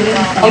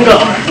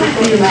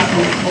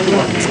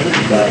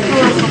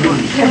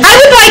 I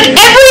would like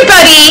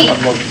everybody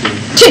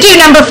to do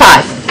number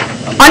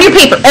 5 on your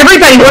paper.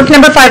 Everybody work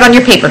number 5 on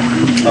your paper.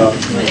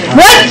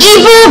 What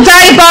evil,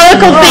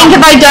 diabolical thing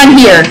have I done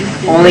here?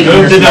 Only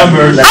give the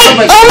numbers.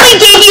 I only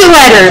gave you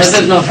letters.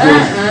 There's no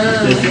food.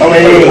 Oh,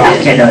 wait.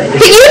 Okay, no.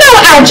 But you know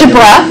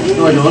algebra.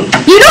 No, I don't.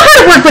 You know how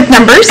to work with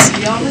numbers.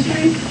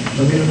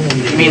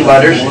 You mean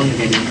letters?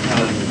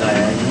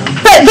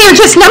 But they're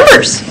just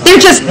numbers. They're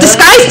just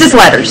disguised as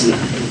letters.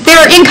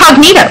 They're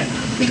incognito.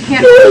 We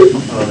can't,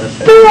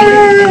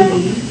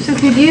 so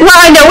could you, Well,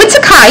 I know it's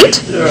a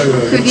kite.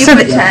 could you so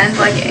that- pretend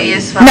like A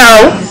is 5?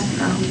 No.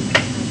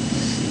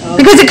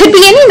 Because it could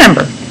be any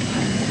number.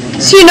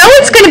 So you know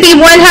it's going to be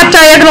 1/2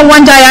 diagonal,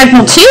 1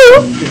 diagonal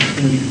 2.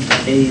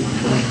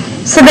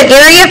 So the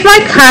area of my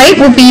kite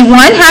will be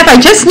 1/2. I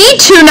just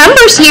need 2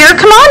 numbers here.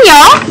 Come on,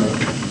 y'all.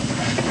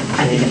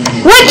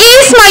 What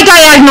is my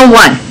diagonal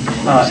 1?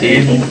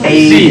 C.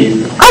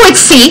 Oh,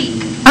 it's C.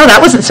 Oh, that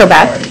wasn't so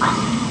bad.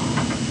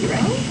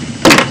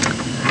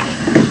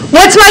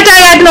 What's my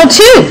diagonal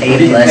 2?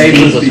 A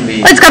plus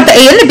B. Well, it's got the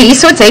A and the B,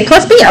 so it's A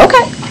plus B.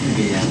 Okay.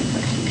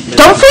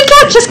 Don't freak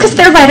out just because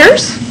they're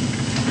letters.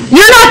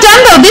 You're not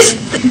done, though. This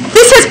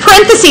has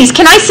parentheses.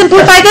 Can I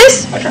simplify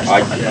this?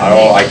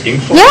 I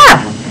think so.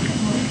 Yeah.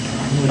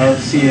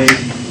 CA.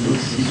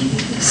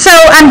 So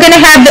I'm going to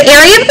have the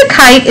area of the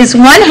kite is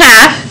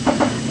 1/2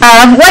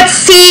 of what's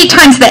C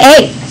times the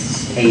A?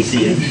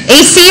 AC.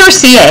 AC or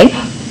CA?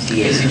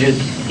 CA.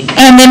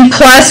 And then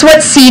plus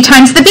what's C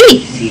times the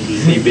B?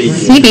 CB.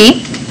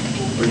 CB.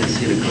 We're gonna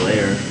see the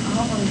glare.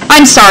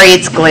 I'm sorry,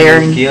 it's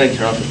glaring. Can you like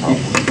turn off the top one?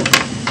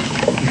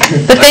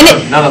 But then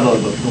it, No, the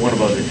one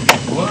above it.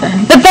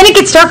 but then it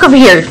gets dark over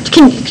here.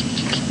 Can,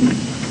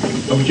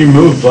 How would you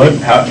move, bud? is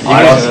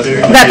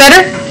that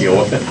better? Deal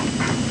with it.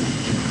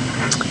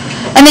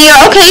 And then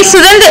you're, okay, so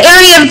then the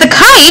area of the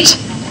kite,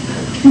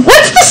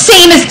 what's the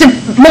same as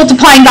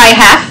multiplying by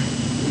 1/2?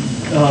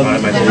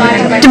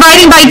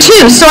 Dividing by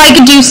 2. So I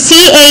could do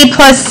CA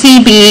plus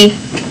CB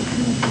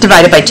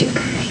divided by 2.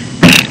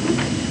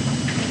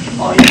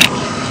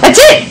 That's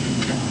it.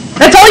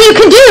 That's all you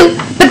can do.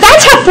 But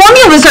that's how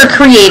formulas are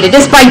created,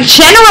 is by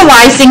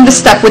generalizing the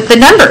stuff with the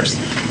numbers.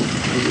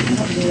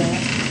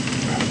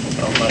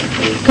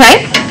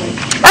 Okay?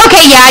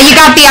 Okay, yeah, you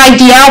got the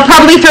idea. I'll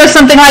probably throw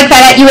something like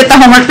that at you at the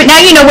homework, but now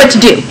you know what to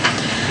do.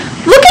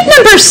 Look at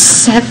number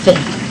 7.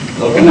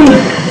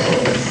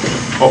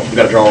 Oh, we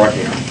gotta draw right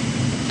here.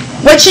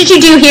 What should you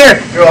do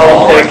here?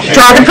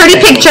 Draw the pretty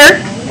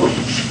picture.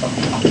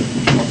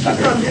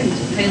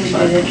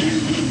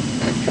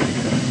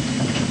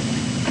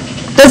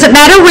 Does it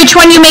matter which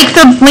one you make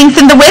the length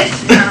and the width?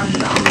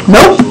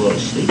 Nope. A little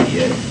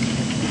sleepy, eh?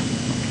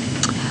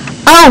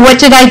 Oh, what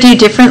did I do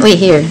differently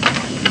here?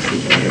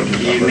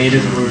 You made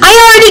it for I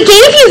already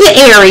gave you the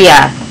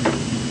area.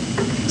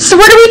 So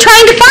what are we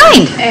trying to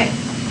find?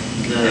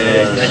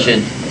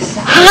 Dimension.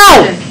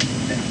 How?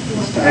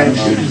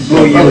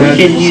 Well, you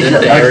can use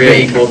Set the area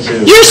equal to.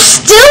 You're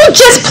still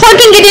just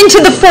plugging it into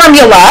the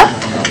formula,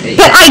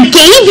 but I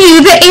gave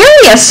you the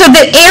area. So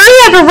the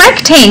area of a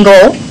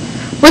rectangle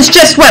was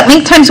just what,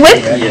 length times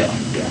width? Yeah.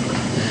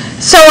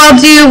 So I'll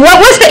do, what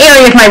was the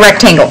area of my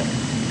rectangle?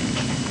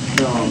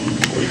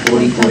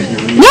 44.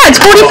 Yeah, it's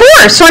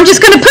 44. So I'm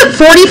just going to put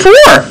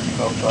 44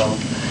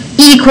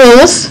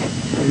 equals,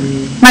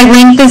 my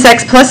length is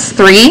x plus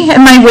 3,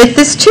 and my width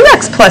is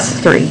 2x plus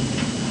 3.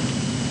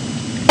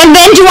 And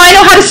then do I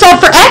know how to solve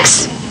for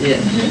x? Yeah.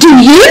 Do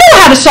you know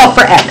how to solve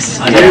for x?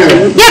 I know.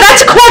 Yeah,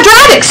 that's a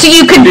quadratic, so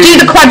you could do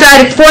the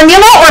quadratic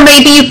formula, or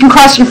maybe you can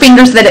cross your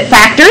fingers that it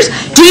factors.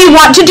 Do you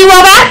want to do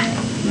all that?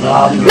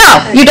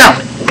 No, you don't.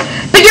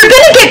 But you're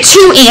going to get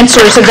 2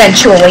 answers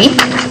eventually.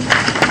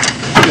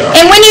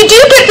 And when you do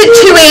get the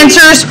 2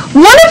 answers,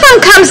 one of them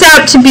comes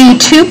out to be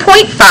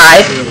 2.5,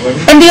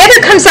 and the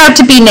other comes out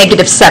to be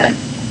 -7.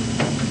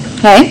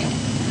 Okay?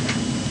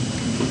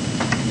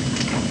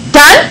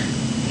 Done?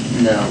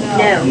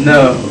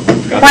 No.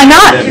 Why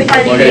not?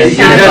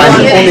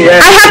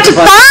 I have to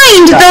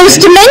find those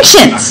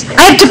dimensions.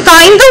 I have to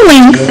find the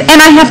length,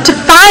 and I have to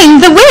find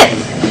the width.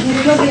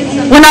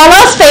 When all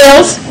else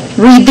fails,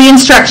 read the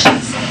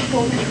instructions.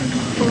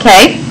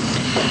 Okay?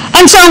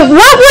 And so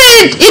what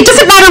would, it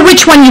doesn't matter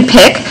which one you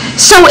pick.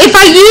 So if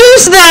I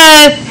use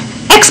the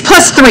x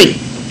plus 3,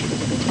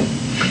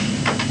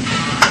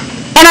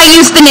 and I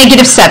use the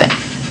 -7,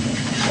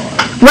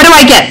 what do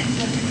I get?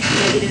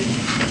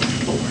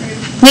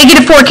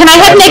 -4. Can I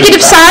have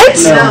negative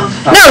sides?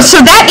 No,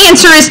 so that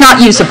answer is not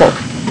usable.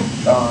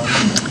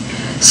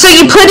 So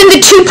you put in the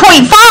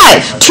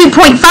 2.5.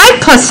 2.5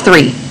 plus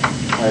 3.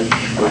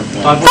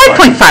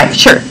 5.5,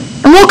 sure.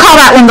 And we'll call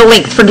that one the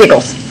length for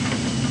giggles.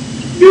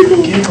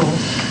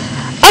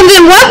 And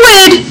then what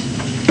would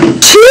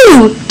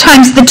 2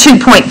 times the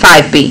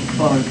 2.5 be?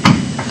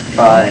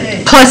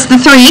 5. Plus the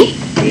 3?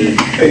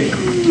 8.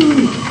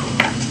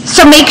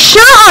 So make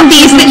sure on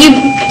these that you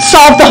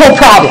solve the whole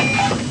problem.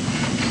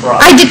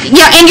 I did,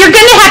 yeah, and you're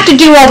going to have to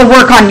do all the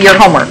work on your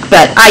homework,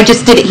 but I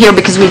just did it here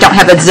because we don't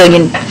have a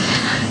zillion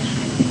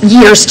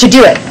years to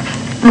do it.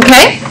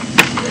 Okay?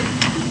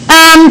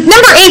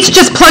 Number 8's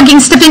just plugging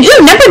stuff in.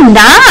 Ooh, number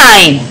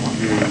 9.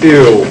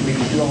 Ew.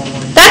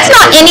 That's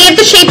not any of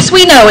the shapes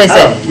we know, is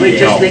it? We're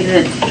just making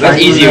it. That's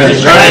easy. We're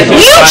just trying to.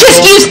 You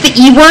just used the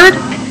E word.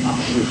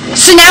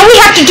 So now we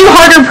have to do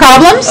harder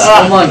problems?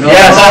 Oh my God.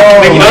 Yes.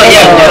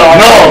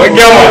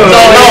 No.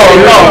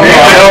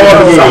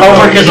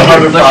 Homework is a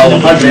harder problem.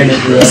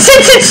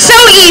 Since it's so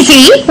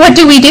easy, what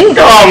do we do?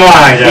 Come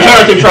on. You try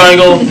to do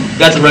triangle,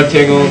 that's a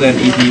rectangle, then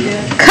easy.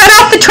 Cut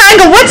off the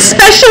triangle. What's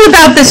special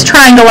about this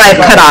triangle I've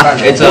cut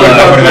off? It's a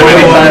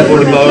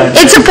 45.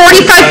 It's a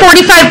 45,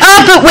 45.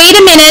 Oh, but wait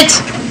a minute.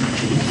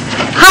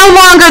 How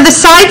long are the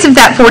sides of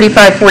that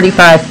 45,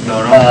 45?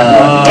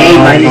 A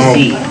minus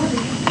C.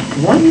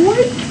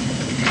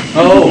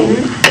 Oh,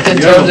 it's in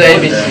terms of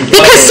ABC.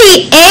 Because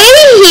see, A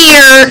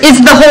here is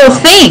the whole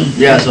thing.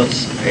 Yeah, so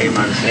it's A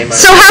minus A minus.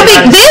 So how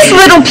big, this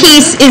little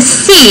piece is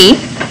C.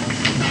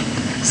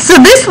 So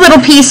this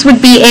little piece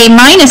would be A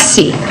minus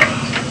C.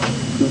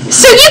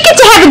 So you get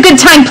to have a good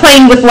time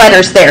playing with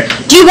letters there.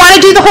 Do you want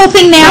to do the whole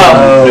thing now?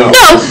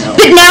 No,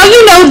 but now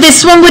you know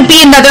this one would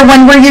be another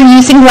one where you're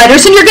using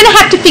letters and you're going to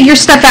have to figure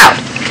stuff out.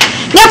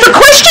 Now for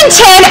question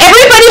 10,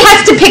 everybody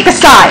has to pick a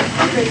side.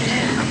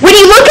 When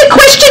you look at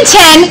question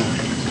 10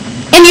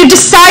 and you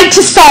decide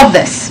to solve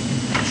this,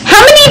 how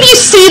many of you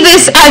see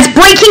this as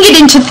breaking it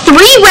into 3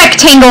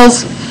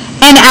 rectangles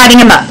and adding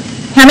them up?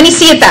 How many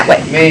see it that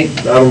way? Me.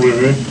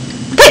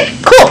 Okay,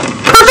 cool.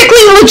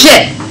 Perfectly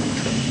legit.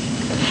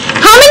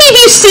 How many of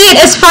you see it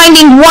as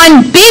finding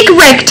one big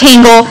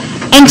rectangle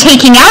and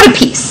taking out a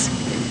piece?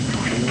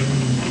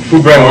 Who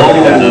brain work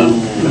like that?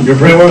 Your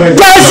brain work like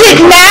that? Does it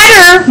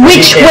matter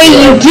which way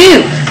you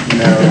do?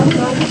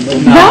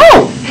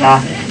 No.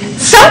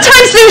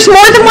 Sometimes there's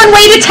more than one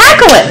way to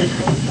tackle it.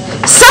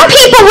 Some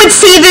people would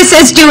see this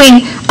as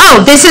doing,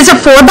 oh, this is a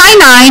 4 by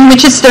 9,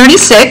 which is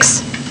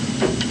 36.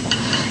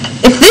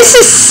 If this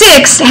is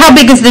 6, how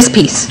big is this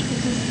piece?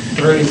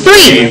 3.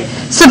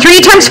 So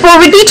 3 times 4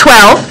 would be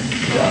 12.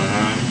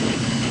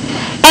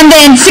 And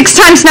then 6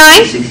 times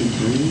 9?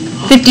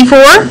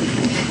 54.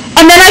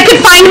 And then I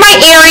could find my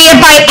area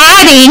by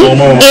adding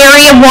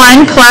area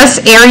 1 plus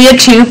area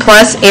 2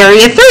 plus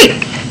area 3.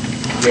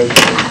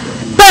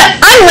 But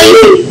I'm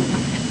lazy.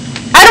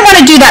 I don't want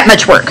to do that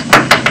much work.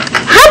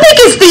 How big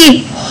is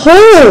the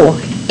whole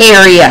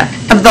area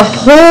of the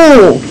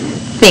whole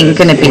thing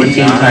going to be?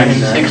 14 times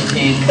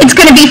 16. It's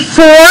going to be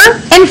 4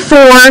 and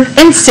 4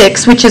 and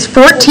 6, which is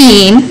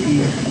 14,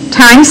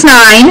 times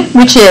 9,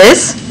 which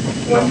is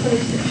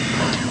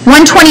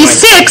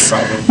 126,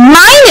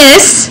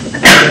 minus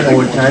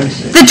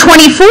the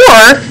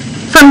 24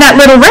 from that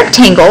little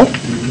rectangle,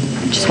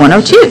 which is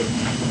 102.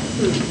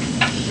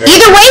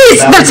 Either way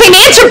is the same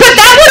answer, but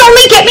that would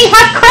only get me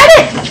half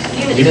credit.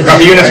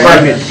 Units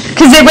squared.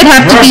 Because it would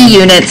have to be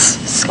units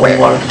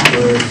squared.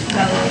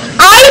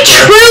 I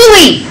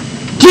truly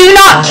do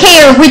not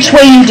care which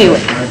way you do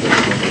it.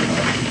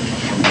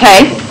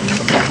 Okay?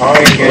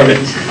 We're good.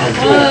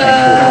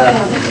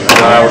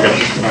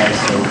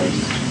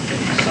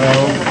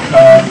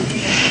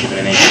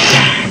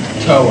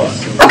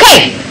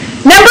 Okay,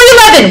 number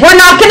 11. We're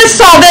not going to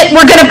solve it.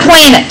 We're going to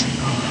plan it.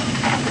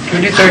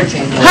 Who do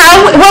 13?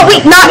 How? Well,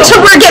 not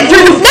until we get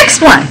through the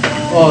next one.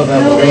 Oh,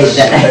 that was...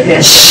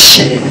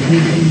 Shh.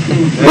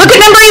 Look at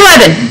number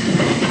 11.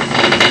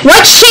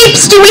 What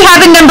shapes do we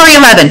have in number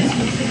 11?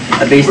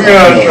 A base. We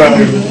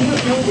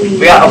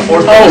got a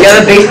 4. Oh, we got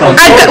a base.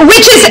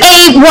 Which is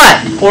a what?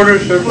 Quarter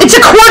circle. It's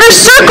a quarter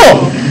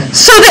circle.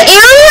 So the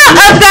area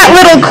of that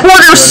little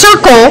quarter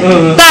circle,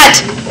 that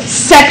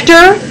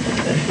sector,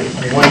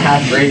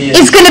 1/2 radius.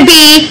 is going to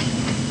be,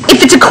 if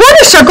it's a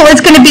quarter circle,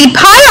 it's going to be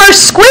pi r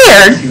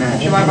squared,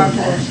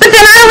 but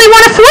then I only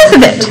want 1/4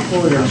 of it.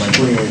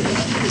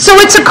 So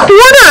it's a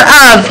quarter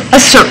of a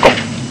circle.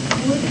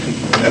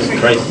 That's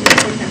crazy.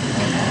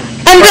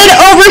 And then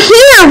over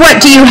here,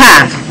 what do you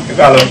have? You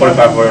got a little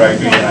 45,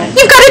 45 degree line.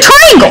 You've got a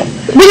triangle,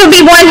 which will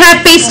be 1/2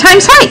 base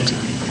times height.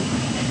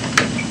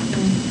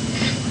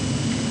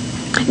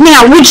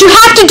 Now, would you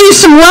have to do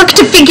some work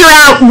to figure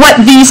out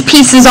what these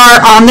pieces are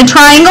on the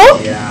triangle?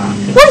 Yeah.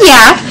 Well,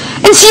 yeah.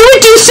 And so you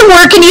would do some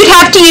work and you'd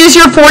have to use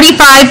your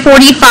 45,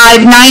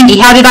 45, 90.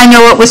 How did I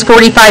know it was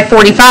 45,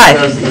 45?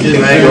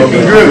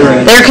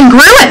 They're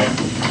congruent.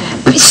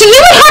 So you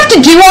would have to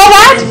do all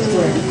that.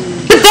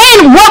 But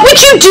then, what would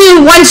you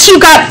do once you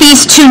got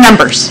these two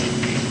numbers?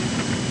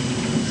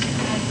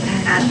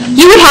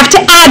 You would have to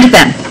add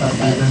them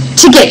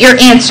to get your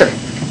answer.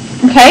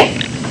 Okay?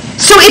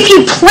 So if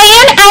you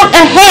plan out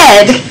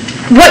ahead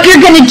what you're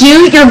going to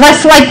do, you're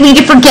less likely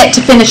to forget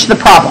to finish the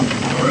problem.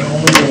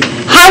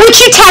 How would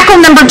you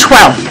tackle number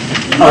 12?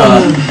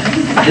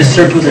 Just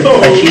circles are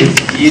touchy.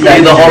 You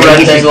do the whole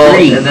rectangle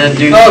and then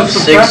do 6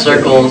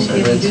 circles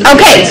and then...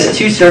 Okay. It's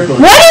 2 circles.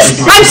 What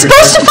is, I'm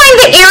supposed to find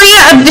the area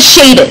of the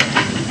shaded.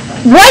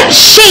 What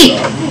shape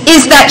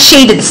is that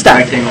shaded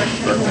stuff?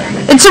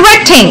 It's a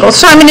rectangle,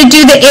 so I'm going to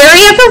do the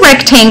area of a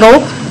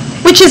rectangle,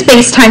 which is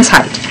base times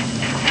height.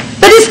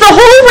 But is the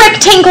whole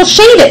rectangle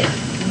shaded?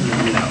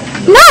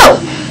 No.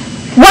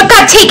 What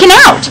got taken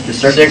out?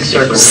 6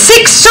 circles.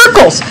 6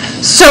 circles.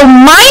 So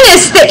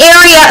minus the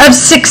area of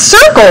 6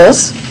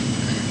 circles,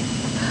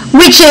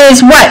 which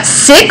is what,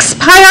 6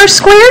 pi r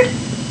squared?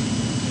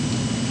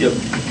 Yep.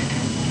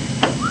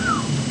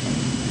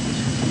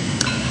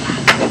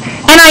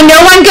 And I know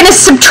I'm going to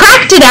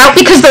subtract it out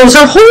because those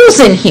are holes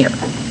in here.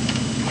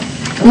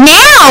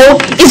 Now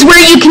is where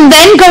you can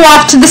then go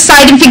off to the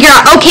side and figure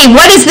out, okay,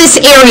 what is this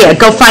area?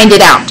 Go find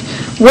it out.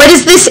 What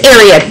is this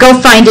area? Go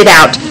find it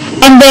out.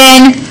 And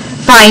then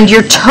find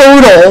your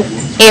total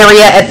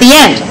area at the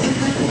end.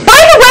 By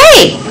the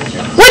way,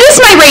 what is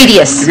my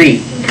radius?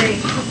 3.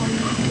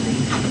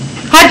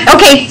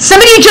 Okay,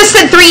 somebody who just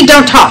said 3,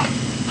 don't talk.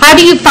 How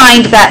do you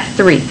find that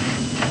 3?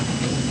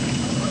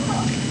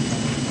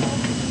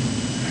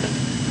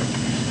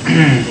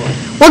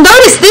 Well,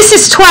 notice this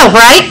is 12,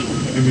 right?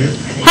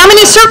 How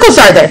many circles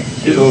are there?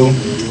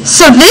 2.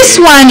 So this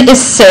one is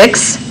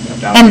 6,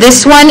 and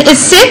this one is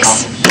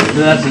 6,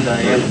 That's the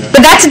diameter.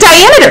 but that's a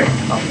diameter.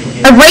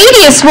 A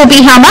radius will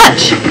be how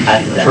much?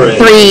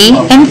 3,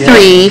 and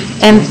 3,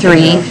 and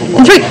 3,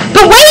 and 3.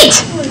 But wait!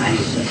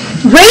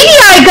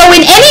 Radii go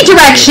in any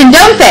direction,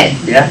 don't they?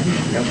 Yeah.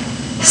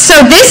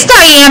 So this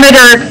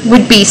diameter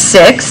would be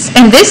 6,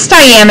 and this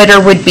diameter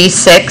would be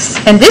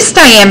 6, and this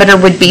diameter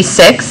would be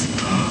 6.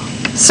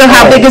 So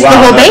how big is the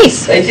whole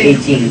base?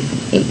 18.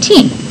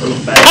 18.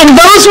 And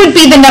those would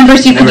be the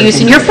numbers you could use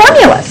in your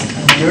formulas.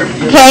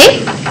 Okay?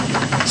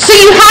 So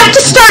you have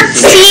to start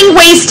seeing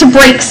ways to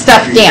break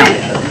stuff down.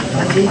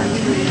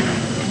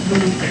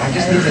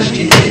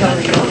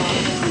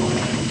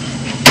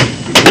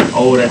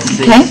 Oh, that's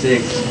 6, Okay.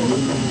 6.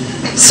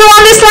 So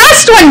on this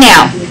last one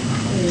now,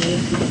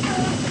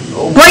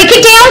 break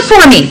it down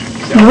for me.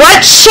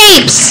 What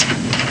shapes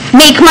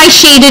make my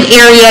shaded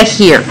area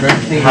here?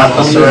 Half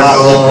a circle.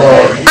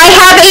 I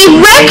have a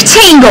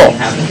rectangle.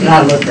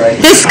 Not look right.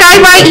 This guy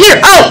right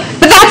here. Oh,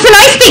 but that's the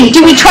nice thing.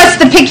 Do we trust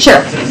the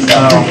picture?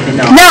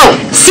 No.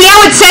 See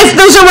how it says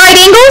those are right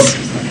angles?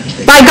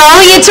 By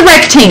golly, it's a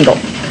rectangle.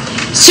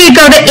 So you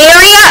go to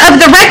area of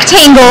the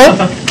rectangle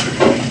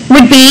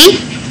would be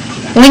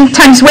length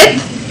times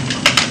width.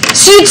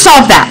 So you'd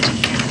solve that.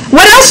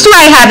 What else do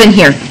I have in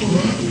here?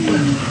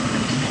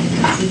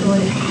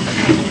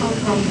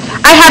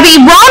 I have a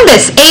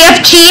rhombus,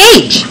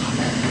 AFGH.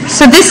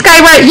 So this guy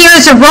right here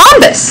is a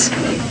rhombus,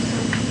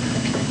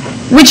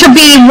 which will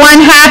be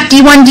 1/2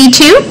 D1,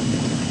 D2.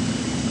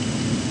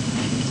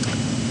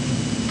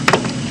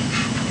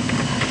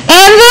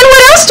 And then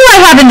what else do I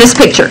have in this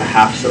picture?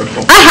 Half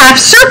circle. A half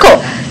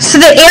circle. So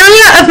the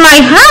area of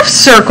my half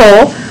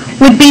circle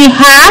would be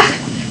half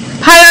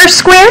pi r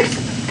squared.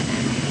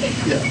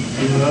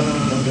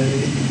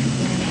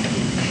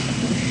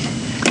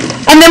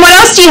 And then what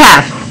else do you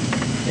have?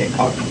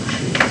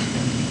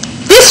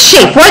 This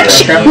shape. What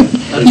shape?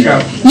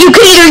 You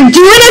could either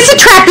do it as a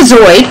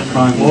trapezoid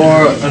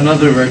Or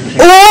another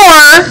rectangle.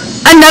 or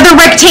another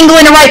rectangle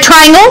in a right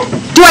triangle.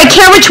 Do I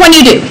care which one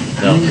you do?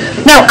 No.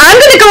 No, I'm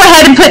going to go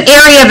ahead and put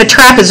area of a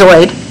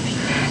trapezoid,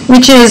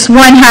 which is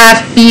 1/2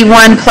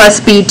 B1 plus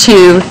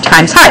B2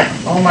 times height.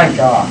 Oh my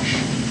gosh.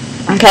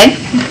 Okay?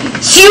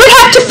 So you would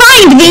have to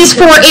find these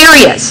 4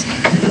 areas.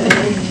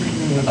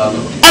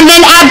 And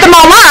then add them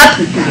all up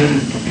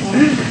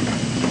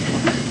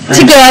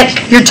to get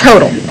your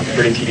total.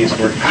 Pretty tedious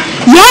work.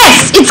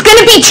 Yes, it's going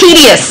to be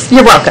tedious.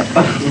 You're welcome.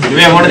 Do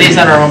we have one of these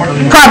on our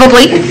homework?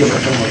 Probably.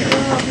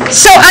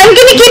 So I'm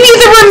going to give you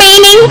the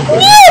remaining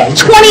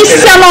 20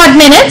 some odd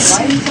minutes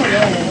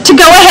to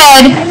go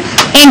ahead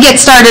and get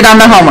started on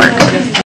the homework.